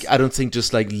don't Right. think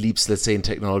just like leaps, let's say, in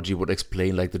technology would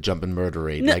explain like the jump in murder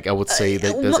rate. Like, I would say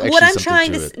that there's actually what I'm something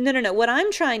trying to to it. no. What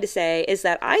I'm trying to say is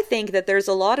that I think that there's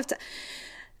a lot of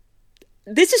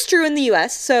this is true in the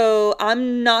U.S., so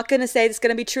I'm not going to say it's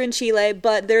going to be true in Chile,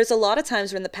 but there's a lot of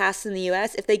times where in the past in the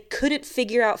U.S., if they couldn't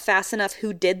figure out fast enough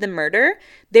who did the murder,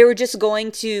 they were just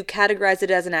going to categorize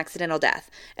it as an accidental death.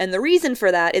 And the reason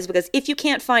for that is because if you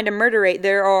can't find a murder rate,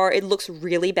 it looks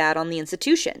really bad on the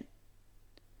institution.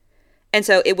 And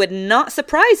so it would not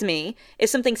surprise me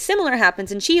if something similar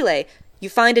happens in Chile. You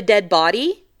find a dead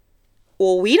body.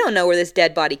 Well, we don't know where this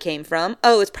dead body came from.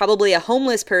 Oh, it's probably a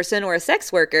homeless person or a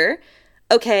sex worker.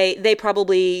 Okay, they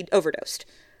probably overdosed.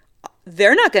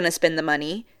 They're not going to spend the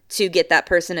money to get that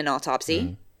person an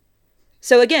autopsy.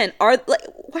 So again, why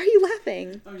are you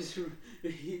laughing? I'm just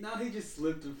now he just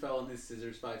slipped and fell on his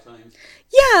scissors 5 times.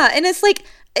 Yeah, and it's like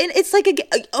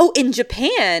in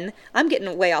Japan, I'm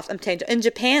getting way off. I'm tangent. In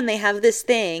Japan, they have this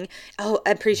thing. Oh,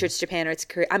 I'm pretty sure it's Japan or it's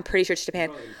Korea. I'm pretty sure it's Japan.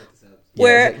 Probably gonna cut this out. Yeah,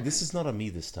 where- it's like, this is not on me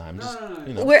this time. Just, no.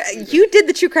 you know. Where you did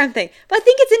the true crime thing, but I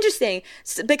think it's interesting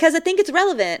because I think it's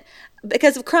relevant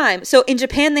because of crime. So in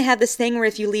Japan, they have this thing where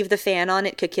if you leave the fan on,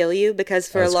 it could kill you because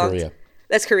for That's a long. Korea.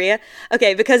 That's Korea.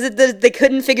 Okay, because they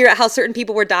couldn't figure out how certain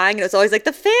people were dying, and it was always like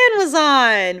the fan was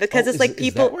on because Oh, it's like is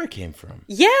people. that where it came from?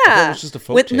 Yeah, thought it was just a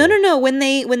folk no, tale. no. When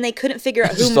they couldn't figure out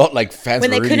I who just thought like fans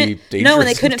when were they really couldn't dangerous. when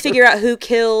they couldn't figure out who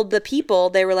killed the people,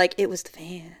 they were like, it was the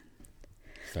fan.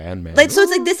 Fan man. Like, so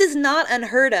it's like this is not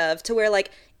unheard of to where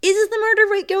like, is the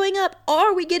murder rate going up?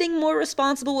 Are we getting more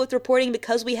responsible with reporting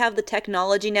because we have the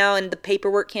technology now and the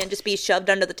paperwork can't just be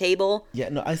shoved under the table? Yeah,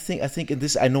 no, I think in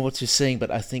this, I know what you're saying, but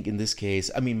I think in this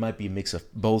case, I mean, might be a mix of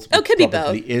both. Oh, could be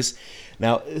probably both. Is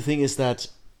now the thing is that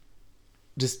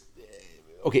just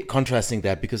okay, contrasting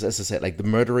that because as I said, like the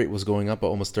murder rate was going up by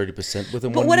almost 30%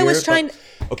 within But 1 what I year. was trying-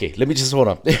 okay, let me just hold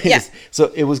on. Yeah.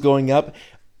 So it was going up.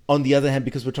 On the other hand,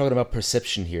 because we're talking about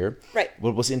perception here, Right.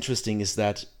 What was interesting is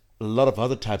that a lot of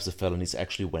other types of felonies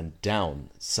actually went down,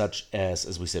 such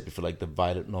as we said before, like the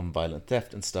violent, non-violent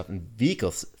theft and stuff, and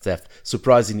vehicle theft,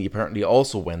 surprisingly, apparently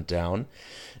also went down.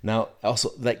 Now,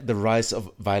 also, like the rise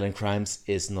of violent crimes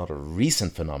is not a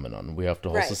recent phenomenon. We have to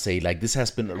also Right. say, like, this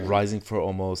has been rising for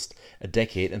almost a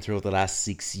decade, and throughout the last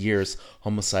 6 years,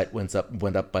 homicide went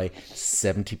up by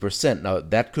 70%. Now,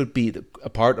 that could be a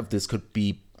part of this could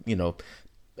be,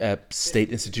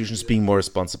 state institutions being more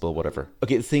responsible, whatever.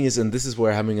 Okay, the thing is, and this is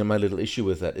where I'm having my little issue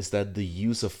with that, is that the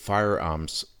use of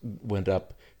firearms went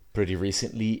up pretty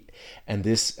recently, and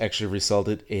this actually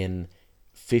resulted in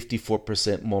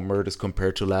 54% more murders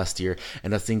compared to last year.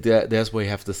 And I think that that's where you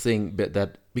have the thing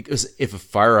that because if a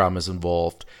firearm is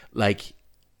involved, like,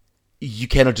 you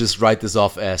cannot just write this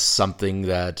off as something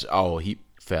that, oh, he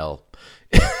fell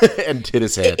and hit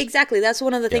his head. Exactly. That's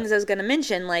one of the things I was going to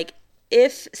mention. Like,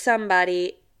 if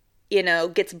somebody,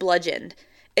 gets bludgeoned,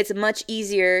 it's much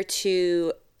easier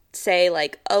to say,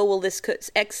 like, oh, well,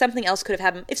 something else could have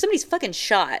happened. If somebody's fucking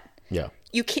shot,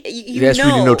 you can't. There's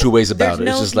really no two ways about it.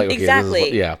 It's just like, okay,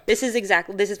 exactly. This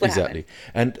is what happened.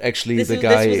 And actually, the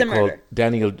guy called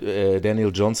Daniel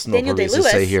Johnson, Daniel or however Day-Lewis. to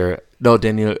say here, no,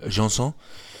 Daniel Johnson.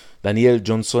 Daniel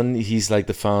Johnson, he's like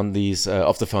the foundees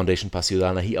of the Foundation Paz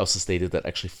Ciudadana. He also stated that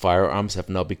actually firearms have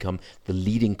now become the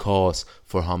leading cause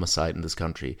for homicide in this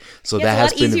country. So that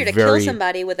has been it's a lot easier to kill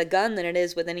somebody with a gun than it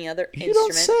is with any other instrument. You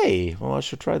don't say. Well, I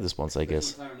should try this once, I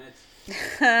guess.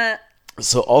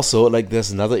 So also, like,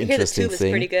 there's another interesting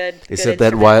thing. Pretty good. They said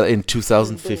that while in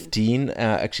 2015,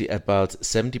 actually about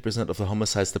 70% of the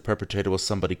homicides, the perpetrator was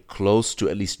somebody close to,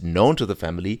 at least known to the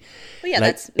family. Well, yeah,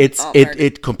 like, that's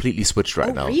it completely switched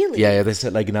right now. Really? Yeah. They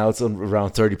said, like, now it's on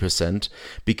around 30%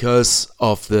 because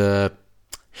of the.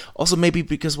 Also, maybe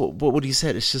because what you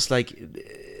said, it's just like,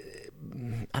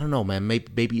 I don't know, man.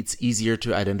 Maybe it's easier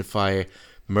to identify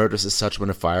murders as such when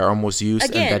a firearm was used.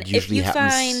 Again, and that usually if you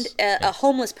happens. find a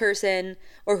homeless person,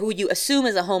 or who you assume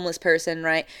is a homeless person,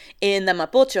 right, in the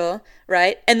Mapocho,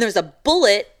 right, and there's a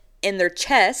bullet in their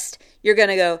chest, you're going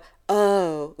to go,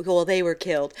 oh, well, they were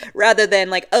killed. Rather than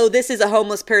like, oh, this is a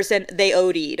homeless person, they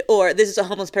OD'd. Or this is a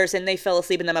homeless person, they fell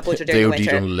asleep in the Mapocho during the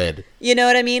winter. They OD'd on lead. You know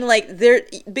what I mean? Like,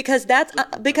 because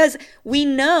we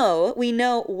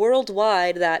know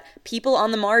worldwide that people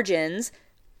on the margins,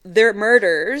 their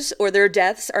murders or their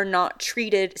deaths are not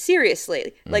treated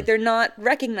seriously. Like, they're not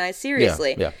recognized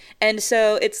seriously. Yeah. And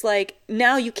so it's like,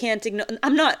 now you can't ignore.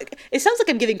 It sounds like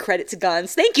I'm giving credit to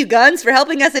Guns. Thank you, Guns, for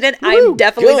helping us. I'm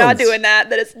definitely not doing that.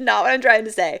 That is not what I'm trying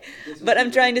to say. But I'm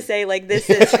trying to say, like, this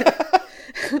is.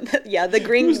 Yeah, the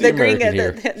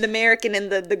American in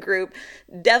the group,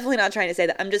 definitely not trying to say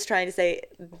that. I'm just trying to say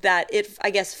that it,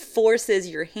 I guess, forces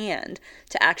your hand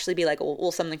to actually be like,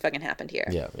 well, something fucking happened here.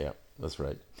 Yeah, that's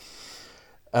right.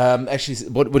 Actually,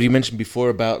 what you mentioned before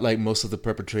about, like, most of the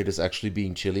perpetrators actually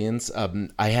being Chileans,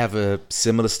 I have a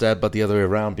similar stat, but the other way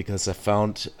around, because I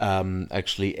found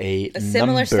actually a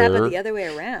similar stat, but the other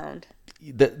way around.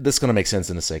 That's going to make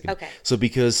sense in a second. Okay. So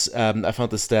because I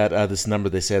found the stat, this number,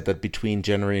 they said that between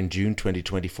January and June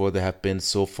 2024, there have been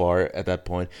so far at that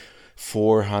point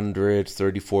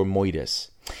 434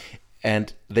 moides.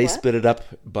 And they split it up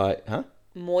by,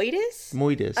 Moides?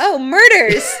 Moides. Oh,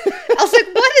 murders! I was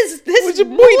like, what is this?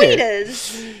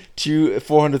 Moides? To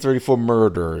 434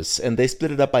 murders, and they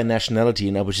split it up by nationality,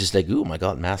 and I was just like, "Oh my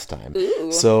god, math time!"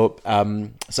 Ooh. So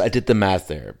I did the math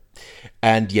there,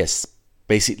 and yes,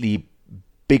 basically,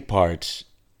 big part,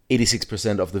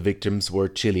 86% of the victims were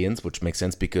Chileans, which makes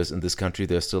sense because in this country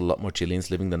there's still a lot more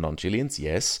Chileans living than non-Chileans.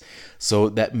 Yes, so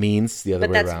that means the other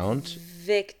way around.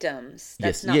 Victims.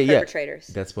 That's yes, not perpetrators.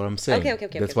 That's what I'm saying.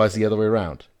 Okay. That's why it's the other way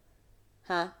around.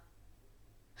 Huh?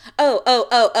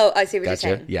 Oh, I see what you're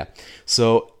saying. Yeah.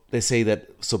 So they say that,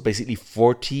 so basically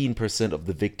 14% of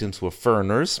the victims were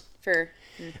foreigners.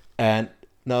 And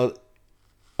now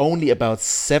only about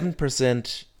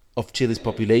 7% of Chile's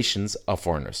populations are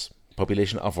foreigners.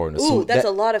 Ooh, so that's a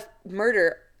lot of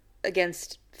murder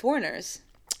against foreigners.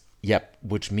 Yep,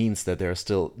 which means that there are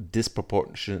still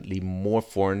disproportionately more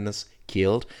foreigners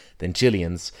killed than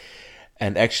Chileans.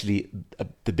 And actually,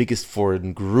 the biggest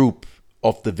foreign group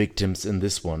of the victims in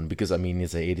this one, because, I mean,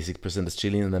 it's 86% is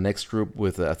Chilean, and the next group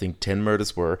with, I think, 10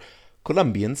 murders were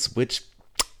Colombians, which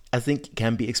I think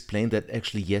can be explained that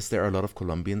actually, yes, there are a lot of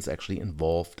Colombians actually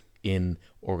involved in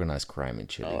organized crime in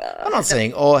Chile. I'm not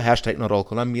saying, hashtag not all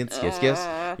Colombians, yes,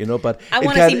 but... I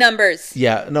want to see numbers.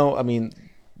 Yeah, no, I mean...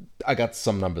 I got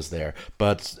some numbers there,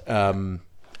 but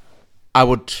I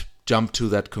would jump to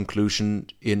that conclusion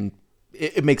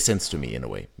it makes sense to me in a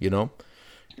way,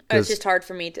 It's just hard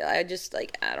for me to, I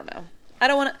don't know. I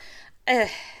don't want to,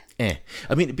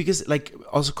 I mean, because, like,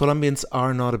 also Colombians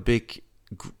are not a big,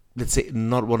 let's say,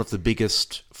 not one of the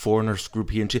biggest foreigners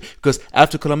group here in Chile, because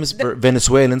after Colombians,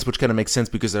 Venezuelans, which kind of makes sense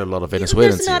because there are a lot of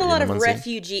Venezuelans There's not here, a lot of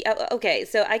refugee, okay,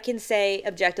 so I can say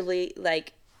objectively,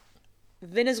 like,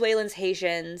 Venezuelans,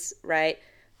 Haitians, right?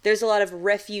 There's a lot of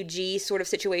refugee sort of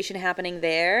situation happening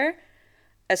there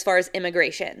as far as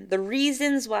immigration. The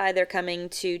reasons why they're coming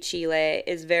to Chile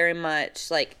is very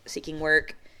much like seeking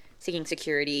work, seeking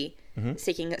security,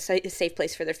 seeking a safe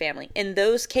place for their family. In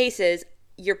those cases,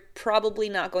 you're probably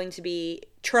not going to be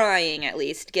trying, at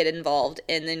least, get involved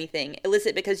in anything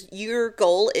illicit because your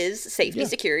goal is safety,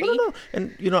 security. No.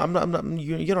 And you're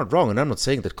not wrong. And I'm not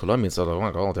saying that Colombians are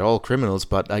they're all criminals,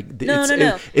 but like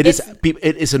it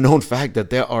is a known fact that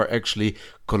there are actually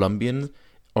Colombian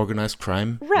organized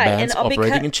crime bands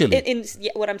operating in Chile.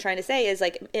 What I'm trying to say is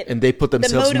like, and they put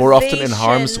themselves more often in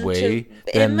harm's way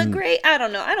than immigrate. I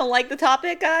don't know. I don't like the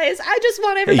topic, guys. I just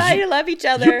want everybody to love each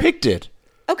other. You picked it.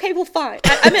 Okay, well, fine.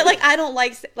 I mean, like, I don't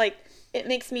like it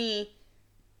makes me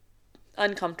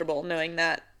uncomfortable knowing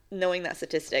that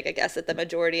statistic. I guess that the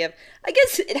majority of, I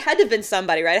guess it had to have been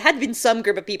somebody, right? It had to have been some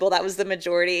group of people that was the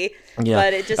majority. Yeah,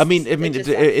 but it just.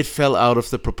 It fell out of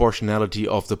the proportionality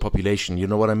of the population. You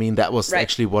know what I mean? That was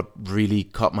actually what really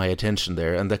caught my attention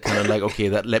there, and that kind of like, okay,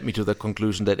 that led me to the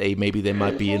conclusion that maybe they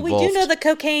might be involved. We do know the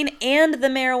cocaine and the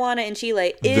marijuana in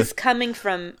Chile is coming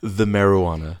from the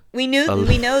marijuana. We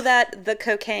know that the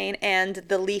cocaine and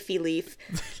the leafy leaf,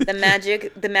 the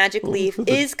magic leaf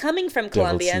is coming from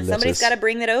Colombia, and somebody's got to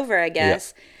bring that over, I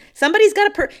guess. Yeah. Somebody's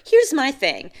got to Here's my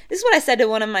thing. This is what I said to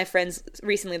one of my friends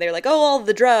recently. They're like, "Oh, all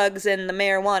the drugs and the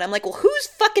marijuana." I'm like, "Well, who's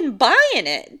fucking buying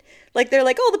it?" Like, they're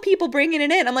like, "Oh, the people bringing it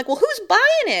in." I'm like, "Well, who's buying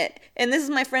it?" And this is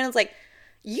my friend. It's like,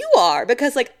 you are,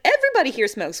 because like everybody here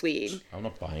smokes weed. I'm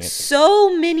not buying it.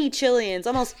 So many Chileans,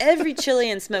 almost every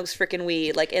Chilean smokes freaking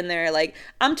weed. Like in there, like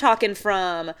I'm talking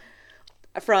from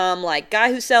like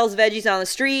guy who sells veggies on the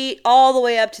street all the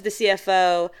way up to the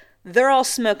CFO. They're all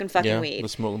smoking fucking weed. They're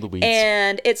smoking the weeds.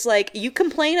 And it's like, you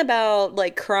complain about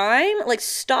like crime, like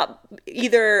stop,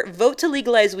 either vote to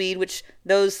legalize weed, which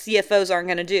those CFOs aren't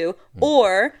going to do,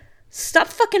 or stop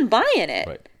fucking buying it.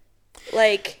 Right.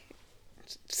 Like,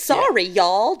 sorry,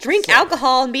 y'all. Drink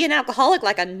alcohol and be an alcoholic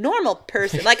like a normal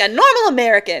person, like a normal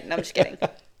American. No, I'm just kidding.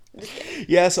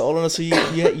 Yeah, so all in all, so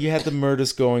you had the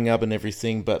murders going up and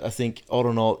everything, but I think all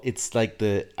in all, it's like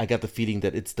I got the feeling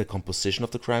that it's the composition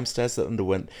of the crime stats that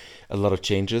underwent a lot of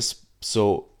changes.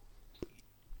 So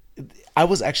I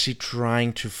was actually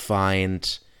trying to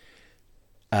find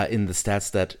in the stats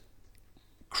that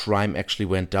crime actually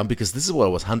went down, because this is what I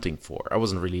was hunting for. I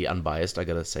wasn't really unbiased, I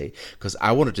gotta say, because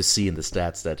I wanted to see in the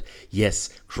stats that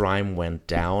yes, crime went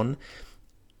down.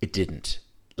 It didn't.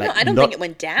 Like, no, I don't think it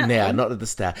went down. Yeah, not at the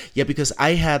stat. Yeah, because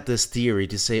I had this theory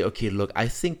to say, okay, look, I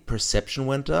think perception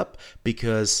went up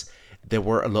because there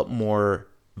were a lot more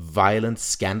violent,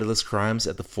 scandalous crimes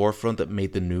at the forefront that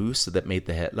made the news, that made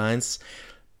the headlines.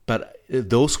 But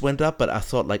those went up, but I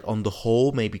thought like on the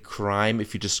whole, maybe crime,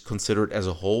 if you just consider it as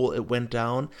a whole, it went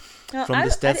down. No, from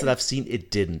the stats that I've seen, it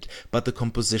didn't. But the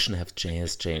composition has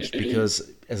changed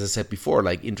because, as I said before,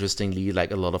 like interestingly,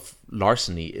 like a lot of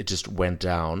larceny, it just went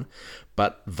down.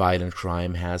 But violent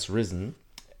crime has risen.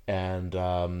 And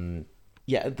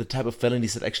the type of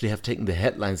felonies that actually have taken the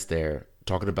headlines there,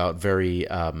 talking about very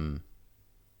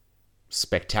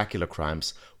spectacular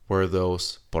crimes, were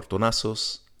those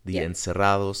portonazos, the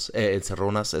encerronas,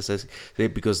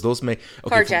 because those may...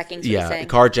 Okay, carjackings,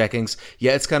 carjackings.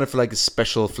 Yeah, it's kind of like a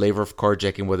special flavor of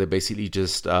carjacking where they basically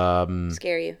just...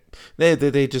 scare you.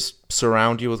 They just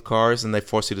surround you with cars and they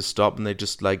force you to stop and they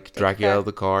just like drag you out of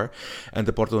the car. And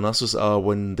the portonazos are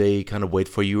when they kind of wait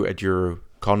for you at your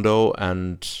condo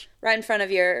and... Right in front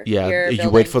of your you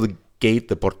wait for the gate,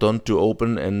 the portón, to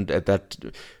open, and at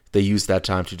that... They use that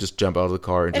time to just jump out of the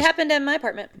car. And it happened in my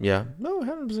apartment. Yeah, no, it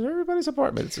happens in everybody's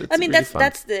apartment. It's I mean, really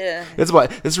that's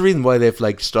the reason why they've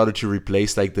like started to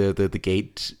replace like the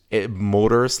gate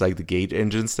motors, like the gate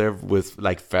engines there, with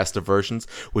like faster versions,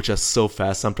 which are so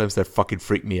fast sometimes that fucking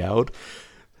freak me out.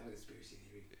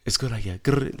 It's good idea.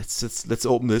 Let's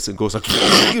open this, and goes like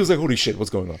he was like, holy shit, what's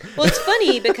going on? Well, it's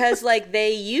funny because like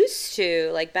they used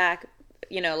to like back,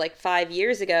 like 5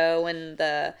 years ago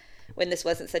when this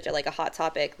wasn't such a hot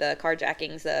topic, the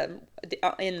carjackings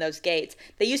in those gates,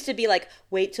 they used to be like,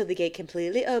 wait till the gate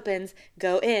completely opens,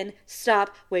 go in,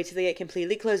 stop, wait till the gate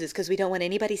completely closes, because we don't want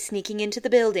anybody sneaking into the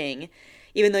building,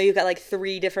 even though you've got like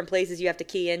 3 different places you have to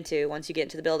key into once you get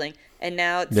into the building. And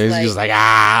now it's just like,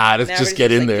 let's just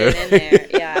get in there. Get in there.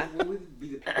 Yeah.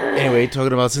 Anyway,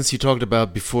 since you talked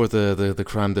about before the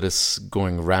crime that is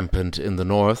going rampant in the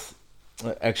north,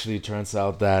 actually it turns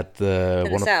out that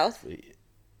in the south.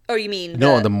 Oh, you mean in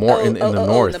the north, in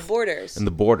the borders. In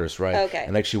the borders, right? Okay.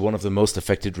 And actually, one of the most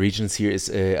affected regions here is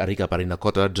Arica,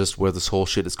 Parinacota, just where this whole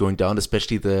shit is going down.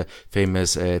 Especially the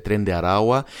famous Tren de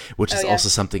Aragua, which is also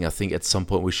something I think at some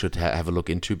point we should have a look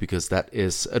into, because that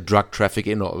is a drug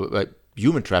trafficking or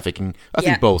human trafficking. I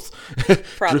think both.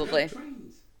 Probably.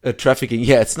 Trafficking,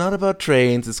 it's not about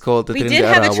trains. It's called the Tren de Aragua. We did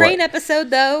have a train episode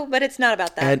though, but it's not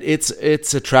about that. And it's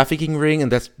a trafficking ring, and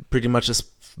that's pretty much as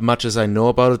much as I know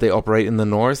about it, they operate in the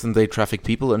north and they traffic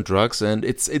people and drugs, and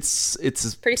it's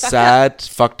Pretty fucked sad,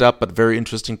 fucked up, but very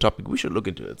interesting topic. We should look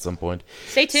into it at some point.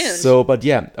 Stay tuned. So, but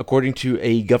yeah, according to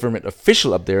a government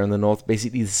official up there in the north,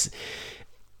 basically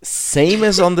same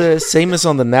as on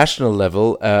the national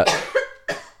level.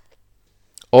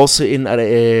 Also in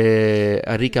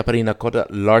Arica Parinacota,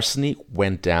 larceny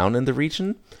went down in the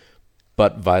region.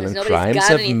 But violent crimes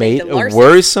have made a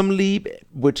worrisome leap,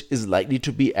 which is likely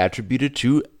to be attributed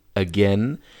to,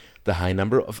 again, the high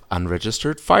number of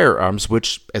unregistered firearms,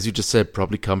 which, as you just said,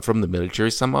 probably come from the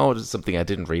military somehow. It's something I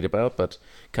didn't read about, but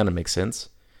kind of makes sense.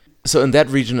 So in that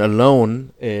region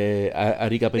alone,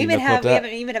 Arica Parinacota...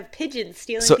 We even have pigeons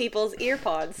stealing people's ear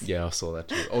pods. Yeah, I saw that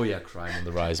too. Oh yeah, crime on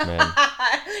the rise, man.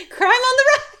 Crime on the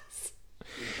rise!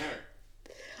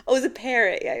 Oh, it was a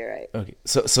parrot. Yeah, you're right. Okay,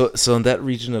 so in that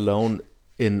region alone,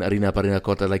 in Arica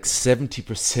Parinacota, like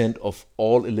 70% of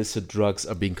all illicit drugs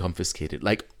are being confiscated.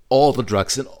 Like all the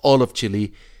drugs in all of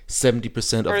Chile,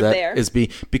 70% of that is being,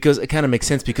 because it kind of makes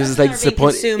sense, because it's like it's the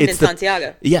point. It's in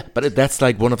Santiago. Yeah, but that's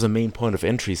like one of the main point of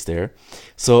entries there.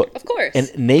 So of course,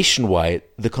 and nationwide,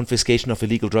 the confiscation of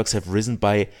illegal drugs have risen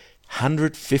by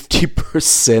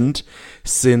 150%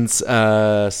 since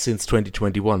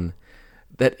 2021.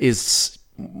 That is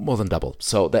more than double.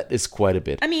 So that is quite a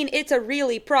bit. I mean, it's a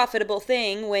really profitable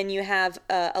thing when you have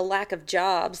a lack of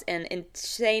jobs and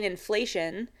insane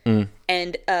inflation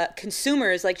and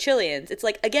consumers like Chileans. It's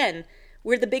like, again,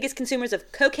 we're the biggest consumers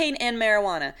of cocaine and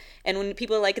marijuana. And when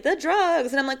people are like, the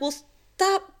drugs, and I'm like, well,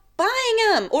 stop buying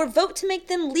them or vote to make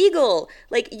them legal.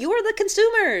 Like, you're the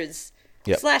consumers.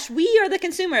 Yep. / we are the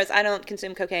consumers. I don't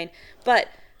consume cocaine, but...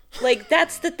 Like,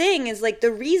 that's the thing, is, like,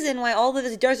 the reason why all of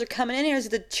these drugs are coming in here is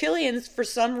the Chileans, for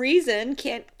some reason,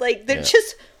 can't, like, they're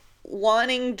just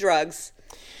wanting drugs.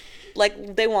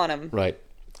 Like, they want them. Right.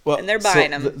 Well, and they're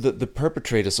buying them. The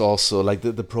perpetrators also, like,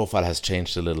 the profile has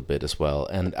changed a little bit as well.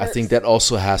 And I think that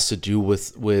also has to do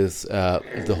with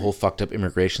the whole fucked up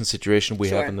immigration situation we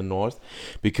have in the north.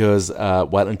 Because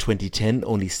while in 2010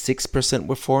 only 6%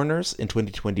 were foreigners, in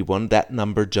 2021 that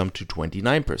number jumped to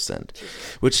 29%.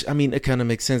 Which, I mean, it kind of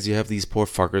makes sense. You have these poor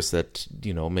fuckers that,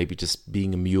 you know, maybe just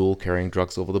being a mule, carrying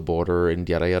drugs over the border and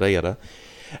yada, yada, yada.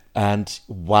 And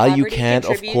while Poverty you can't,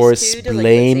 of contributes course, to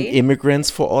blame delinquency. immigrants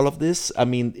for all of this, I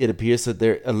mean, it appears that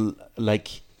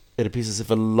it appears as if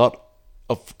a lot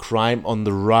of crime on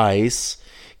the rise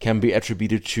can be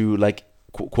attributed to, like,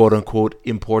 quote unquote,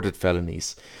 imported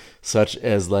felonies, such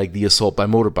as like the assault by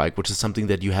motorbike, which is something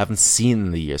that you haven't seen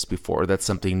in the years before. That's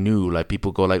something new. Like,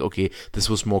 people go like, okay, this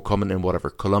was more common in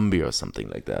whatever, Colombia or something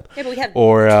like that. Yeah, but we have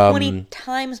or 20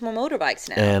 times more motorbikes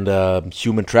now. And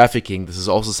human trafficking. This is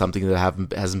also something that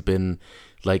hasn't been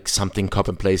like something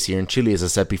commonplace here in Chile. As I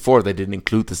said before, they didn't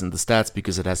include this in the stats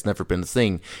because it has never been a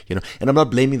thing, you know. And I'm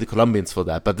not blaming the Colombians for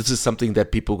that, but this is something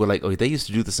that people go like, oh, they used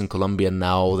to do this in Colombia,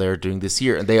 now they're doing this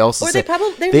here. And they also or said,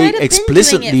 they might have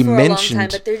explicitly been doing it for mentioned, a long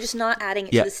time, but they're just not adding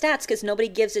it to the stats because nobody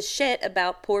gives a shit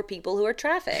about poor people who are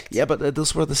trafficked. Yeah, but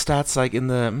those were the stats like in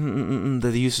the that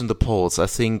they used in the polls. I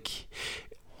think.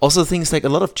 Also, things like a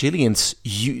lot of Chileans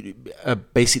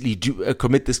basically do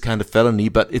commit this kind of felony,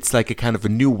 but it's like a kind of a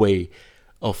new way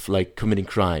of like committing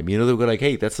crime. You know, they were like,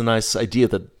 hey, that's a nice idea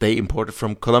that they imported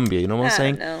from Colombia. You know what I'm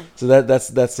saying? I don't know. So that's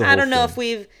the whole I don't know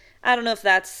thing.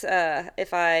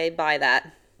 if I buy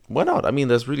that. Why not? I mean,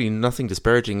 there's really nothing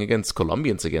disparaging against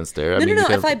Colombians against there. No.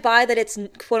 If I buy that it's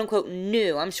quote unquote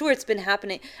new, I'm sure it's been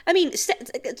happening. I mean,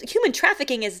 human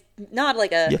trafficking is not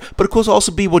like a. Yeah, but it could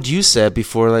also be what you said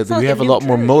before. Like, we have a lot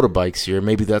more motorbikes here.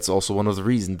 Maybe that's also one of the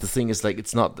reasons. The thing is, like,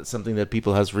 it's not something that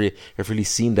people have really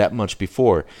seen that much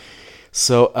before.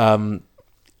 So,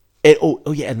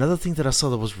 yeah, another thing that I saw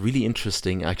that was really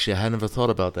interesting. Actually, I had never thought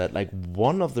about that. Like,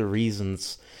 one of the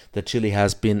reasons that Chile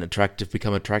has become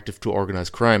attractive to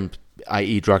organized crime,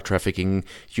 i.e., drug trafficking,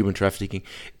 human trafficking,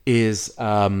 is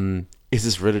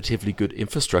this relatively good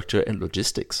infrastructure and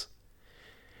logistics.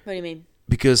 What do you mean?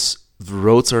 Because the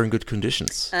roads are in good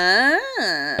conditions.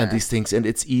 And these things, and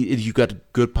you got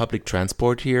good public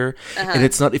transport here, and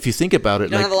it's not, if you think about it,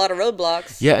 you don't have a lot of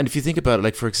roadblocks. Yeah, and if you think about it,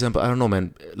 like, for example, I don't know,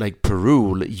 man, like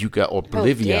Peru, or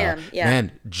Bolivia,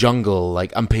 man, jungle,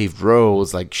 like unpaved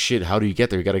roads, like shit. How do you get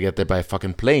there? You got to get there by a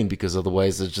fucking plane, because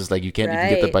otherwise it's just like you can't even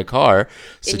get there by car.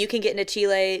 So, and you can get into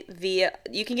Chile via.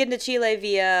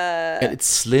 And it's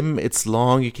slim, it's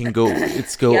long. You can go,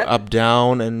 up,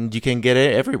 down, and you can get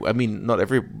it everywhere. I mean, not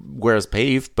everywhere is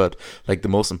paved, but like the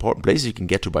most important places you can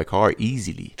get to by car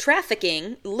easily.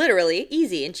 Trafficking, literally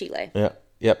easy in Chile. Yeah.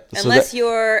 Yep. Unless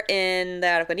you're in the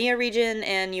Araucanía region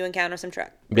and you encounter some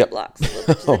truck blocks,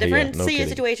 which is a different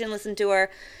situation. Listen to our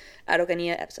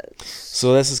Araucanía episodes.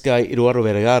 So that's this guy, Eduardo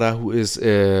Vergara, who is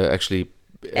actually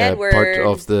Edward. part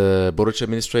of the Boric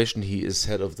administration. He is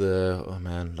head of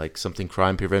the, something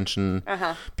crime prevention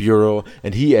bureau.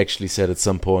 And he actually said at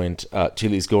some point,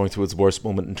 Chile is going through its worst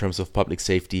moment in terms of public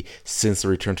safety since the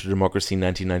return to democracy in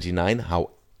 1999.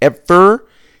 However,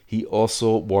 he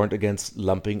also warned against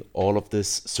lumping all of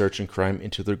this search and crime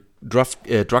into the drug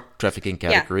trafficking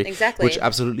category. Yeah, exactly. Which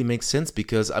absolutely makes sense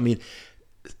because,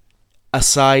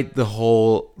 aside the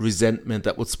whole resentment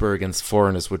that would spur against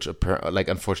foreigners, which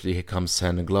unfortunately comes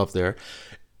hand in glove there.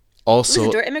 Also,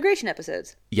 listen to our immigration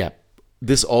episodes. Yeah,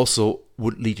 this also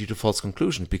would lead you to false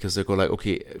conclusions because they go like,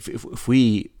 okay, if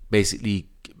we basically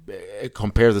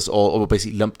compare this all, or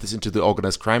basically lump this into the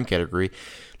organized crime category,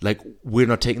 like we're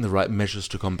not taking the right measures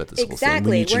to combat this whole thing.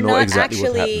 We need to know exactly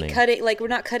what's happening. We're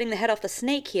not cutting the head off the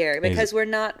snake here because we're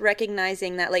not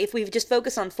recognizing that, like, if we just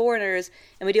focus on foreigners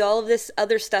and we do all of this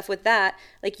other stuff with that,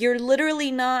 like, you're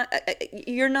literally not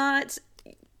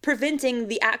preventing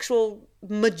the actual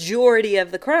majority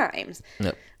of the crimes.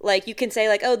 Yep. Like, you can say,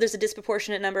 like, oh, there's a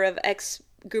disproportionate number of X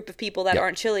group of people that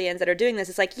aren't Chileans that are doing this.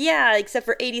 It's like, yeah, except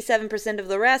for 87% of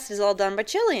the rest is all done by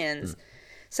Chileans.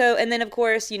 So, and then of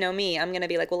course, you know me, I'm going to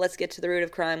be like, well, let's get to the root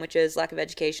of crime, which is lack of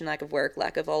education, lack of work,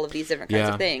 lack of all of these different kinds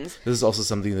of things. This is also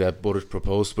something that Boric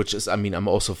proposed, which is, I'm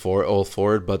also all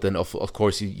for it, but then of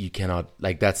course you cannot,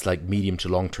 like, that's like medium to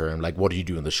long term. Like, what do you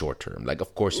do in the short term? Like,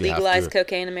 of course you legalize have to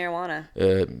cocaine and marijuana.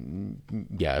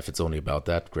 Yeah, if it's only about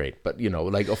that, great. But,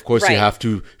 like, of course you have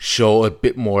to show a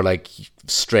bit more, like,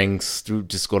 strengths to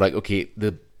just go like, okay,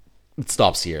 it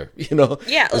stops here,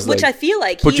 Yeah, which I feel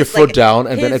like put your foot down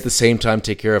and then at the same time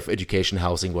take care of education,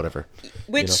 housing, whatever.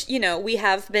 Which, we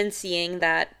have been seeing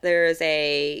that there's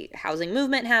a housing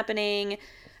movement happening.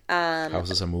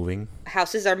 Houses are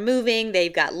moving.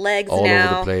 They've got legs all now.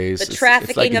 All over the place. The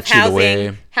trafficking of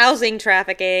housing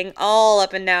trafficking all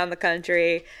up and down the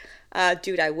country.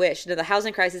 Dude, I wish. No, the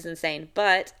housing crisis is insane,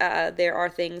 but there are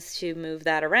things to move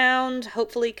that around.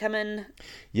 Hopefully coming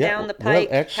down the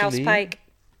pike, House Pike.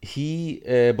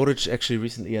 Boric actually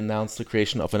recently announced the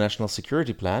creation of a national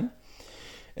security plan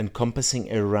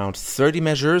encompassing around 30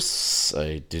 measures.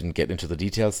 I didn't get into the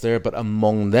details there, but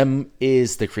among them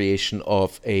is the creation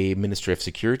of a Ministry of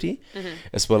Security,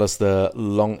 as well as the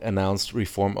long-announced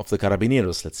reform of the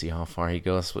Carabineros. Let's see how far he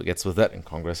gets with that in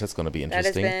Congress. That's going to be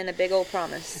interesting. That has been a big old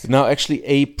promise. Now, actually,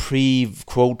 a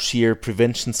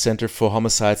prevention center for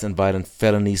homicides and violent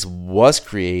felonies was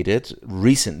created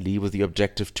recently with the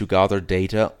objective to gather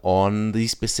data on the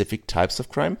specific types of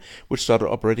crime, which started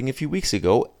operating a few weeks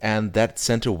ago, and that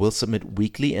center will submit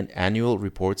weekly and annual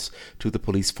reports to the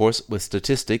police force with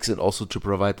statistics and also to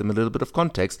provide them a little bit of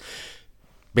context.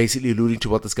 Basically alluding to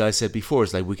what this guy said before,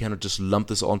 is like we cannot just lump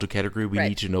this all into category. We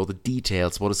need to know the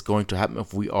details, what is going to happen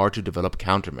if we are to develop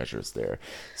countermeasures there.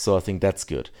 So I think that's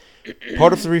good.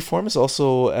 Part of the reform is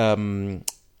also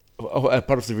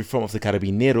part of the reform of the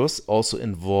Carabineros also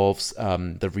involves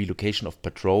the relocation of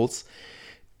patrols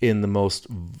in the most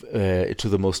to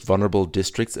the most vulnerable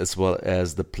districts, as well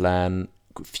as the plan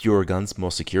Fewer Guns, More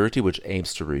Security, which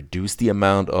aims to reduce the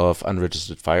amount of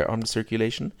unregistered firearm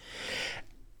circulation.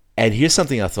 And here's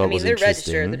something I thought was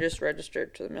interesting. They're just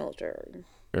registered to the military.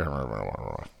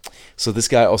 So this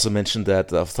guy also mentioned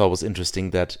that I thought was interesting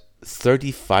that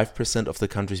 35% of the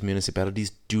country's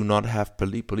municipalities do not have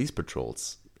police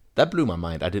patrols. That blew my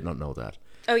mind. I did not know that.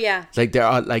 Oh, yeah. Like there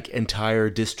are like entire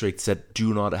districts that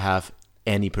do not have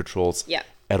any patrols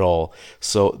at all.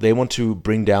 So they want to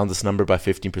bring down this number by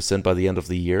 15% by the end of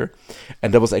the year.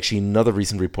 And there was actually another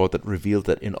recent report that revealed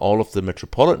that in all of the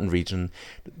metropolitan region,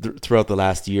 throughout the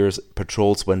last years,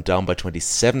 patrols went down by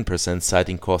 27%,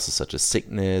 citing causes such as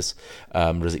sickness,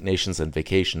 resignations, and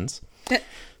vacations.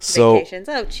 Vacations,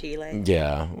 Chile.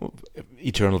 Yeah,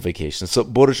 eternal vacations. So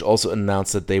Boric also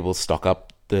announced that they will stock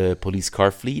up the police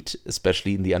car fleet,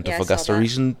 especially in the Antofagasta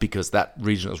region, because that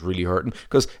region is really hurting.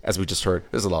 Because as we just heard,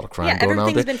 there's a lot of crime going on there.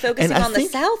 Everything's been focusing on the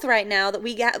south right now. That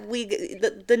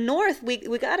the north,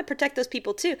 we got to protect those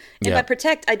people too. And by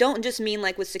protect, I don't just mean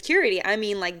like with security. I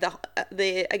mean like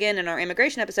the again in our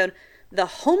immigration episode, the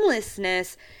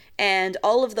homelessness and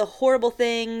all of the horrible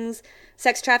things,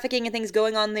 sex trafficking and things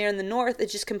going on there in the north.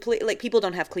 It's just completely like people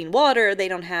don't have clean water, they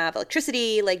don't have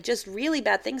electricity, like just really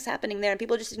bad things happening there, and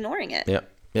people are just ignoring it. Yeah.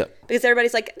 Because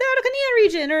everybody's like, the Araucanía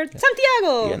region or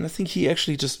Santiago. Yeah, and I think he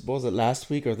actually just, was it last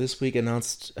week or this week,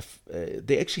 announced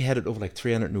they actually had it over like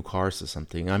 300 new cars or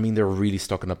something. I mean, they're really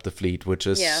stocking up the fleet, which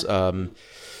is,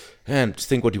 and just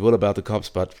think what you will about the cops,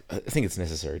 but I think it's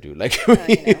necessary, dude. Like,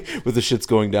 with the shits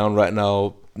going down right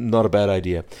now, not a bad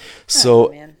idea.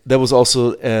 So, there was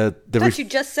also... I thought you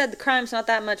just said the crime's not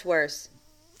that much worse.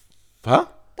 Huh?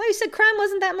 thought you said crime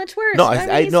wasn't that much worse. No, Why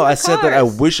were I these no, I more said that I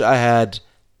cars? wish I had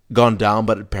gone down,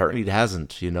 but apparently it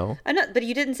hasn't. I know, but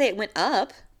you didn't say it went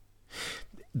up.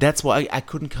 That's why I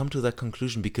couldn't come to that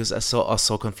conclusion because I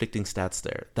saw conflicting stats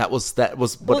there. That was what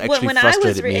Well, actually when I was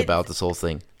frustrated me re- about this whole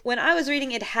thing. When I was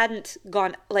reading, it hadn't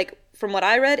gone, like, from what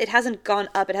I read, it hasn't gone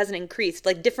up. It hasn't increased.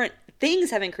 Like, different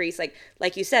things have increased.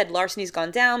 Like you said, larceny's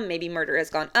gone down. Maybe murder has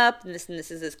gone up. And this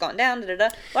has gone down.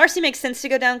 Larceny makes sense to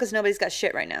go down because nobody's got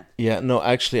shit right now. Yeah, no,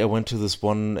 actually, I went to this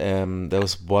one. There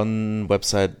was one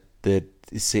website that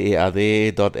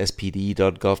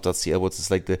cead.spd.gov.cl, which is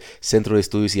like the Centro de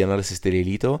Estudios y Análisis del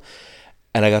Delito,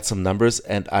 and I got some numbers,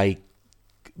 and I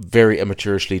very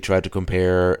amateurishly tried to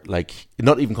compare, like,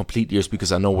 not even complete years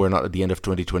because I know we're not at the end of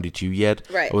 2022 yet.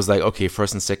 Right. I was like, okay,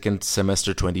 first and second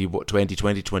semester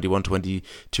 2020, 21,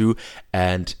 22,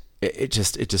 and it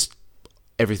just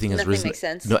everything has Nothing risen. makes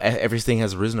sense. No, everything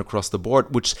has risen across the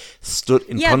board, which stood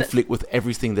in conflict with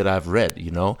everything that I've read.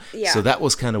 Yeah. So that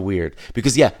was kind of weird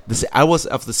because I was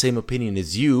of the same opinion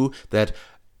as you that,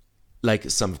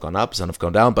 like, some have gone up, some have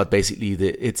gone down, but basically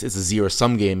it's a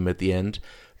zero-sum game at the end.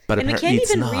 But And we apparently can't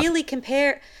it's even not. really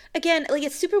compare. Again, like,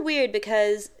 it's super weird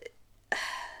because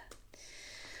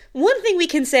one thing we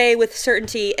can say with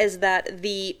certainty is that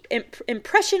the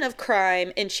impression of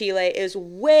crime in Chile is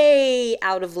way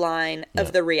out of line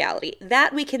of the reality.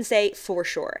 That we can say for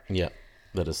sure. Yeah,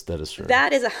 that is true.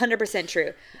 That is 100%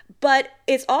 true. But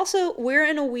it's also, we're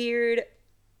in a weird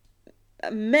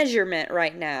measurement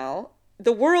right now.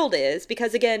 The world is,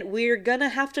 because again, we're going to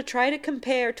have to try to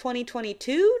compare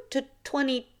 2022 to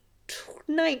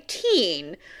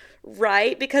 2019,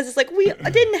 right? Because it's like, we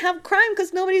didn't have crime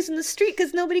because nobody's in the street,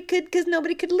 because nobody could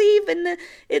leave. And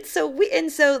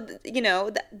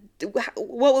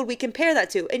what would we compare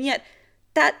that to? And yet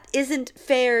that isn't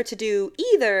fair to do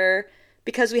either,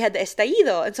 because we had the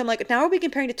estallido. And so I'm like, now are we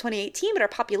comparing to 2018, but our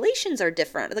populations are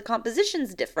different. The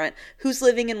composition's different. Who's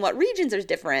living in what regions is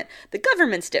different. The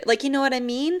government's different. Like, you know what I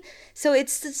mean? So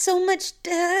it's so much,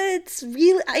 it's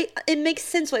really, it makes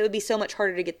sense why it would be so much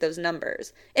harder to get those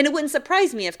numbers. And it wouldn't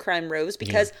surprise me if crime rose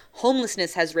because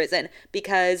homelessness has risen,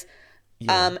 because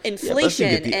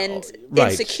inflation and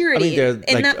insecurity. I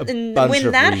mean, when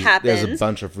that happens, there's a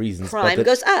bunch of reasons. Crime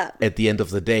goes up. At the end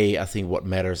of the day, I think what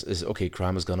matters is, okay,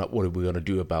 crime has gone up. What are we going to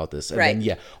do about this? And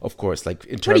then, of course, like,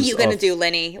 in terms of... What are you going to do,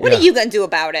 Lenny? What are you going to do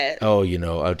about it? Oh,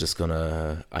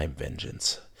 I'm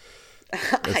vengeance.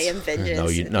 I am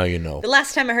vengeance. No, you know. The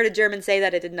last time I heard a German say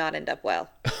that, it did not end up well.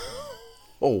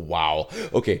 Oh, wow.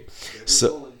 Okay.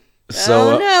 So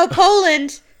no,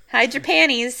 Poland. Hide your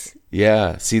panties.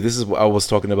 Yeah, see, this is what I was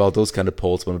talking about, those kind of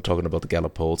polls when I'm talking about the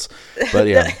Gallup polls. But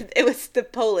yeah. It was the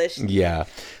Polish. Yeah.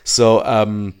 So,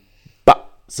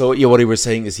 what you were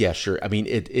saying is, yeah, sure. I mean,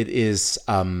 it is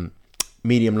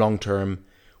medium, long term.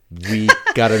 We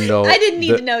got to know. I didn't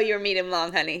need to know you were medium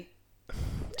long, honey.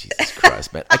 Jesus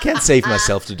Christ, man. I can't save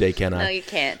myself today, can I? No, you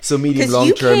can't. So medium,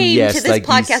 long term, yes. You came to this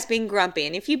podcast being grumpy,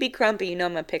 and if you be grumpy, you know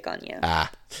I'm going to pick on you.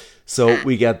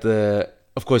 We got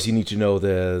of course, you need to know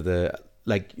the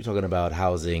like, you're talking about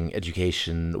housing,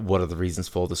 education, what are the reasons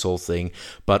for this whole thing,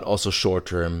 but also short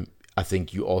term, I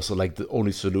think you also, like, the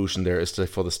only solution there is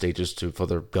for the states for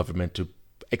the government to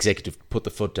executive put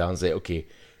the foot down and say, okay,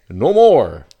 no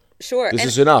more. Sure. This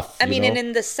is enough. I mean, and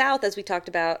in the South, as we talked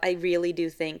about, I really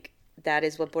do think that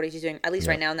is what Boric is doing, at least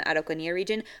right now in the Araucanía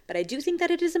region. But I do think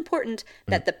that it is important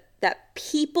that that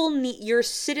people need your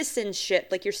citizenship,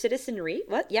 like your citizenry,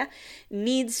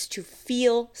 needs to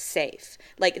feel safe.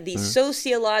 Like the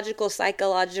sociological,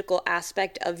 psychological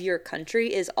aspect of your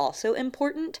country is also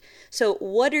important. So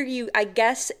I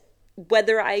guess,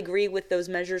 whether I agree with those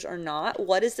measures or not,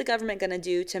 what is the government going to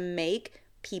do to make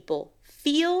people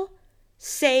feel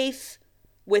safe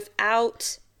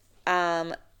without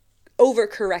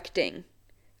overcorrecting?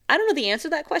 I don't know the answer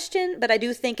to that question, but I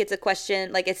do think it's a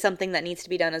question, like, it's something that needs to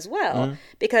be done as well.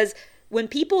 Because when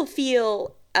people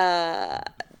feel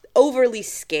overly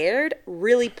scared,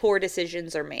 really poor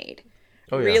decisions are made.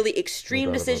 Really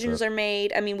extreme decisions are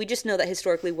made. I mean, we just know that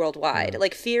historically worldwide,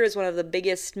 like, fear is one of the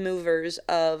biggest movers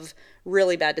of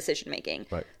really bad decision making.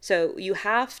 Right. So you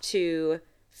have to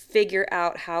figure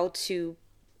out how to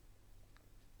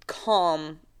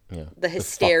calm the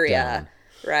hysteria.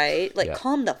 Right? Like,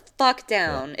 calm the fuck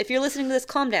down. Yeah. If you're listening to this,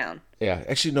 calm down. Yeah,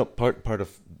 actually, no, part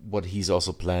of what he's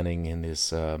also planning in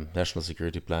his national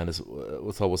security plan is,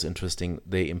 what I thought was interesting,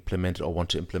 they want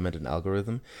to implement an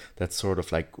algorithm that sort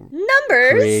of, like,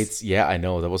 numbers creates, yeah, I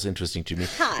know, that was interesting to me.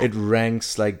 It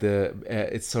ranks, like,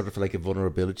 it's sort of like a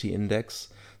vulnerability index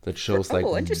that shows, like,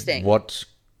 interesting. what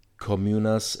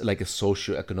comunas, like a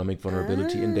socioeconomic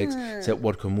vulnerability index, said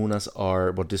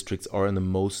what districts are in the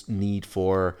most need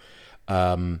for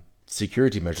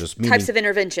security measures, meaning, types of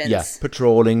interventions. Yeah,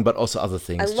 patrolling, but also other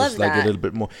things. I love just like that. a little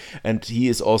bit more. And he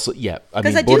is also,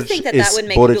 because I do think that would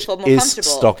make people feel more comfortable.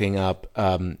 Stocking up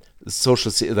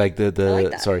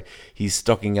he's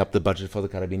stocking up the budget for the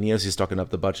Carabineros, he's stocking up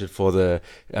the budget for the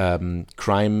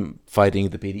crime fighting,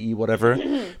 the PDE, whatever.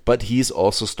 But he's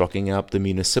also stocking up the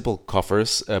municipal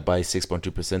coffers by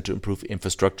 6.2% to improve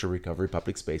infrastructure, recovery,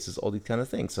 public spaces, all these kind of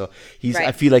things. So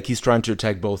I feel like he's trying to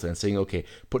attack both and saying, okay,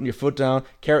 putting your foot down,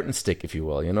 carrot and stick, if you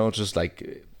will, just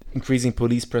like increasing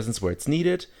police presence where it's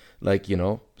needed, like,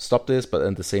 stop this, but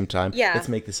at the same time, let's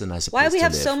make this a nicer place to live. Why do we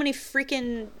have so many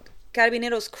freaking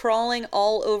Carabineros crawling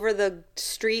all over the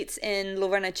streets in Lo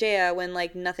Barnechea when,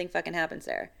 like, nothing fucking happens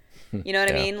there? You know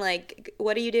what I mean? Like,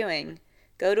 what are you doing?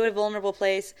 Go to a vulnerable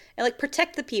place and, like,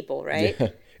 protect the people, right? Yeah.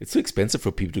 It's too expensive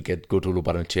for people to go to Lo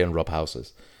Barnechea and rob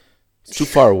houses. It's too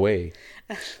far away.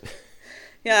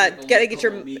 Yeah, gotta get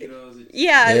your...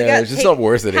 it's just not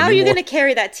worth it How anymore. are you gonna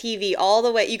carry that TV all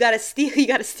the way? You gotta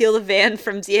steal the van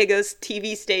from Diego's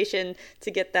TV station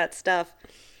to get that stuff.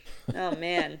 Oh,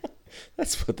 man.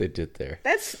 That's what they did there.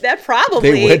 That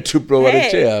probably. They went to Lo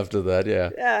Barnechea after that,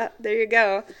 yeah. Yeah, there you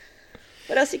go.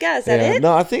 What else you got? Is that it?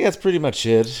 No, I think that's pretty much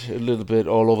it. A little bit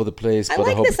all over the place. I but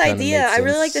like I hope this it kinda idea. makes I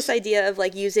really sense. like this idea of,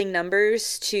 like, using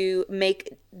numbers to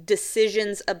make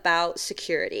decisions about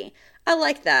security. I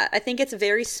like that. I think it's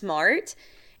very smart.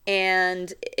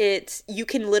 And you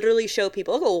can literally show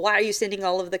people, oh, why are you sending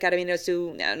all of the Carabineros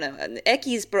to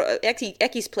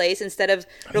Eki's place instead of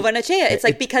Lo Barnechea? It's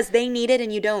like, because they need it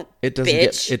and you don't, it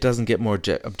doesn't get more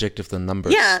objective than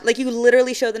numbers. Yeah, like, you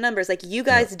literally show the numbers. Like, you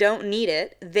guys don't need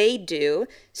it, they do,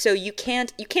 so you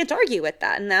can't argue with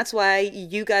that. And that's why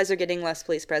you guys are getting less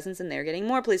police presence and they're getting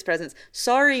more police presence.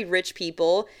 Sorry, rich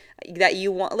people, that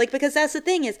you want, like, because that's the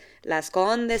thing is, Las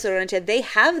Condes or Rancha, they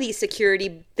have these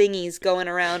security thingies going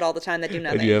around all the time that do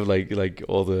nothing. And you have like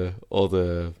all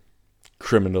the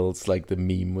criminals, like the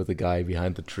meme with the guy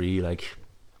behind the tree, like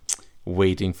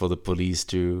waiting for the police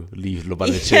to leave Lo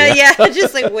Barnechea. Yeah,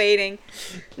 just like waiting.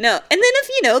 No, and then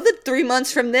if the 3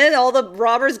 months from then all the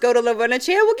robbers go to Lo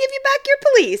Barnechea, we'll give you back your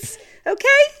police. Okay,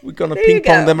 we're gonna ping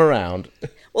pong them around.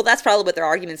 Well, that's probably what their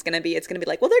argument's going to be. It's going to be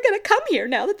like, well, they're going to come here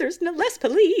now that there's no less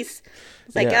police.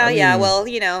 It's like, well,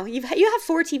 you have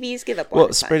 4 TVs, give up one.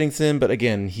 Well, spreading thin, but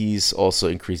again, he's also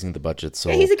increasing the budget. So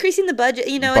he's increasing the budget,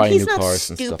 and he's not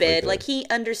stupid. Like, he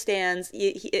understands,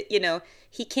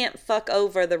 he can't fuck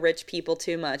over the rich people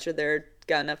too much or they're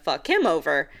going to fuck him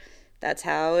over. That's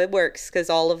how it works, because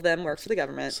all of them work for the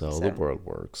government. So the world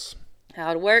works.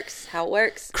 How it works.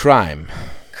 Crime.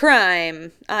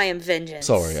 I am vengeance.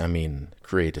 Sorry, I mean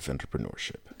creative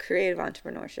entrepreneurship.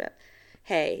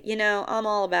 Hey, I'm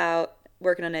all about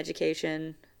working on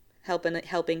education,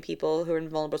 helping people who are in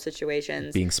vulnerable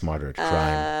situations. Being smarter at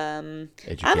crime.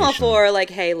 Education. I'm all for, like,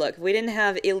 hey, look, if we didn't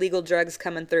have illegal drugs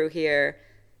coming through here,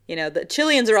 the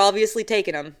Chileans are obviously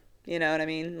taking them. You know what I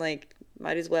mean? Like,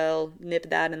 might as well nip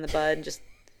that in the bud and just...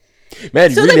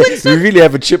 Man, you really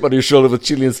have a chip on your shoulder with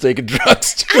Chileans taking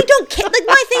drugs. I don't care. Like,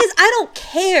 my thing is, I don't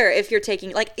care if you're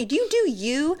taking, like, you do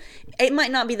you. It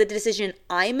might not be the decision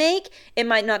I make. It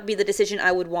might not be the decision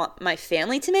I would want my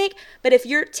family to make. But if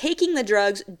you're taking the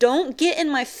drugs, don't get in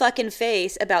my fucking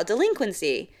face about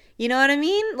delinquency. You know what I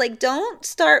mean? Like, don't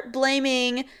start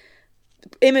blaming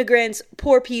immigrants,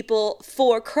 poor people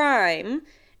for crime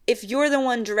if you're the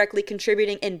one directly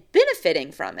contributing and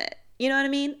benefiting from it. You know what I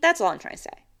mean? That's all I'm trying to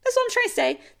say.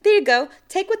 There you go.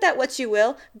 Take with that what you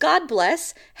will. God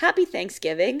bless. Happy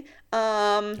Thanksgiving.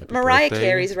 Mariah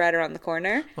Carey's right around the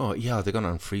corner. Oh, yeah, they're going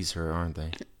to unfreeze her, aren't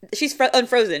they? She's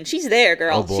unfrozen. She's there,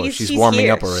 girl. Oh, boy. She's warming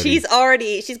here. up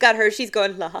already. She's got her. She's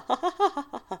going, la, ha, ha, ha,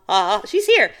 ha, ha. She's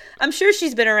here. I'm sure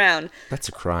she's been around. That's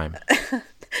a crime.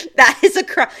 That is a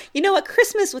crime. You know what?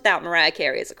 Christmas without Mariah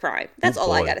Carey is a crime. That's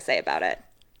all I got to say about it.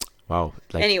 Wow.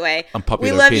 Anyway,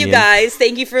 we love you guys.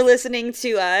 Thank you for listening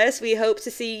to us. We hope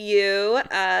to see you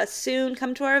soon.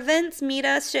 Come to our events, meet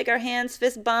us, shake our hands,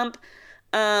 fist bump,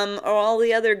 or all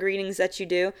the other greetings that you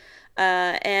do.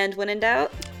 And when in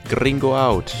doubt, Gringo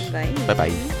out. Bye. Bye-bye.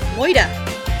 Moida.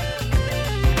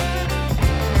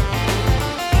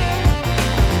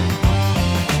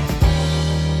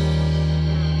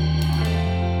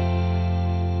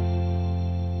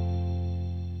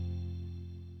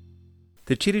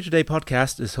 The Chile Today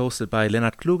podcast is hosted by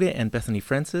Leonard Kluge and Bethany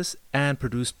Francis and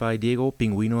produced by Diego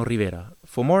Pingüino Rivera.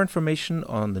 For more information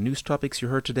on the news topics you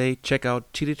heard today, check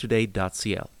out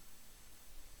chiletoday.cl.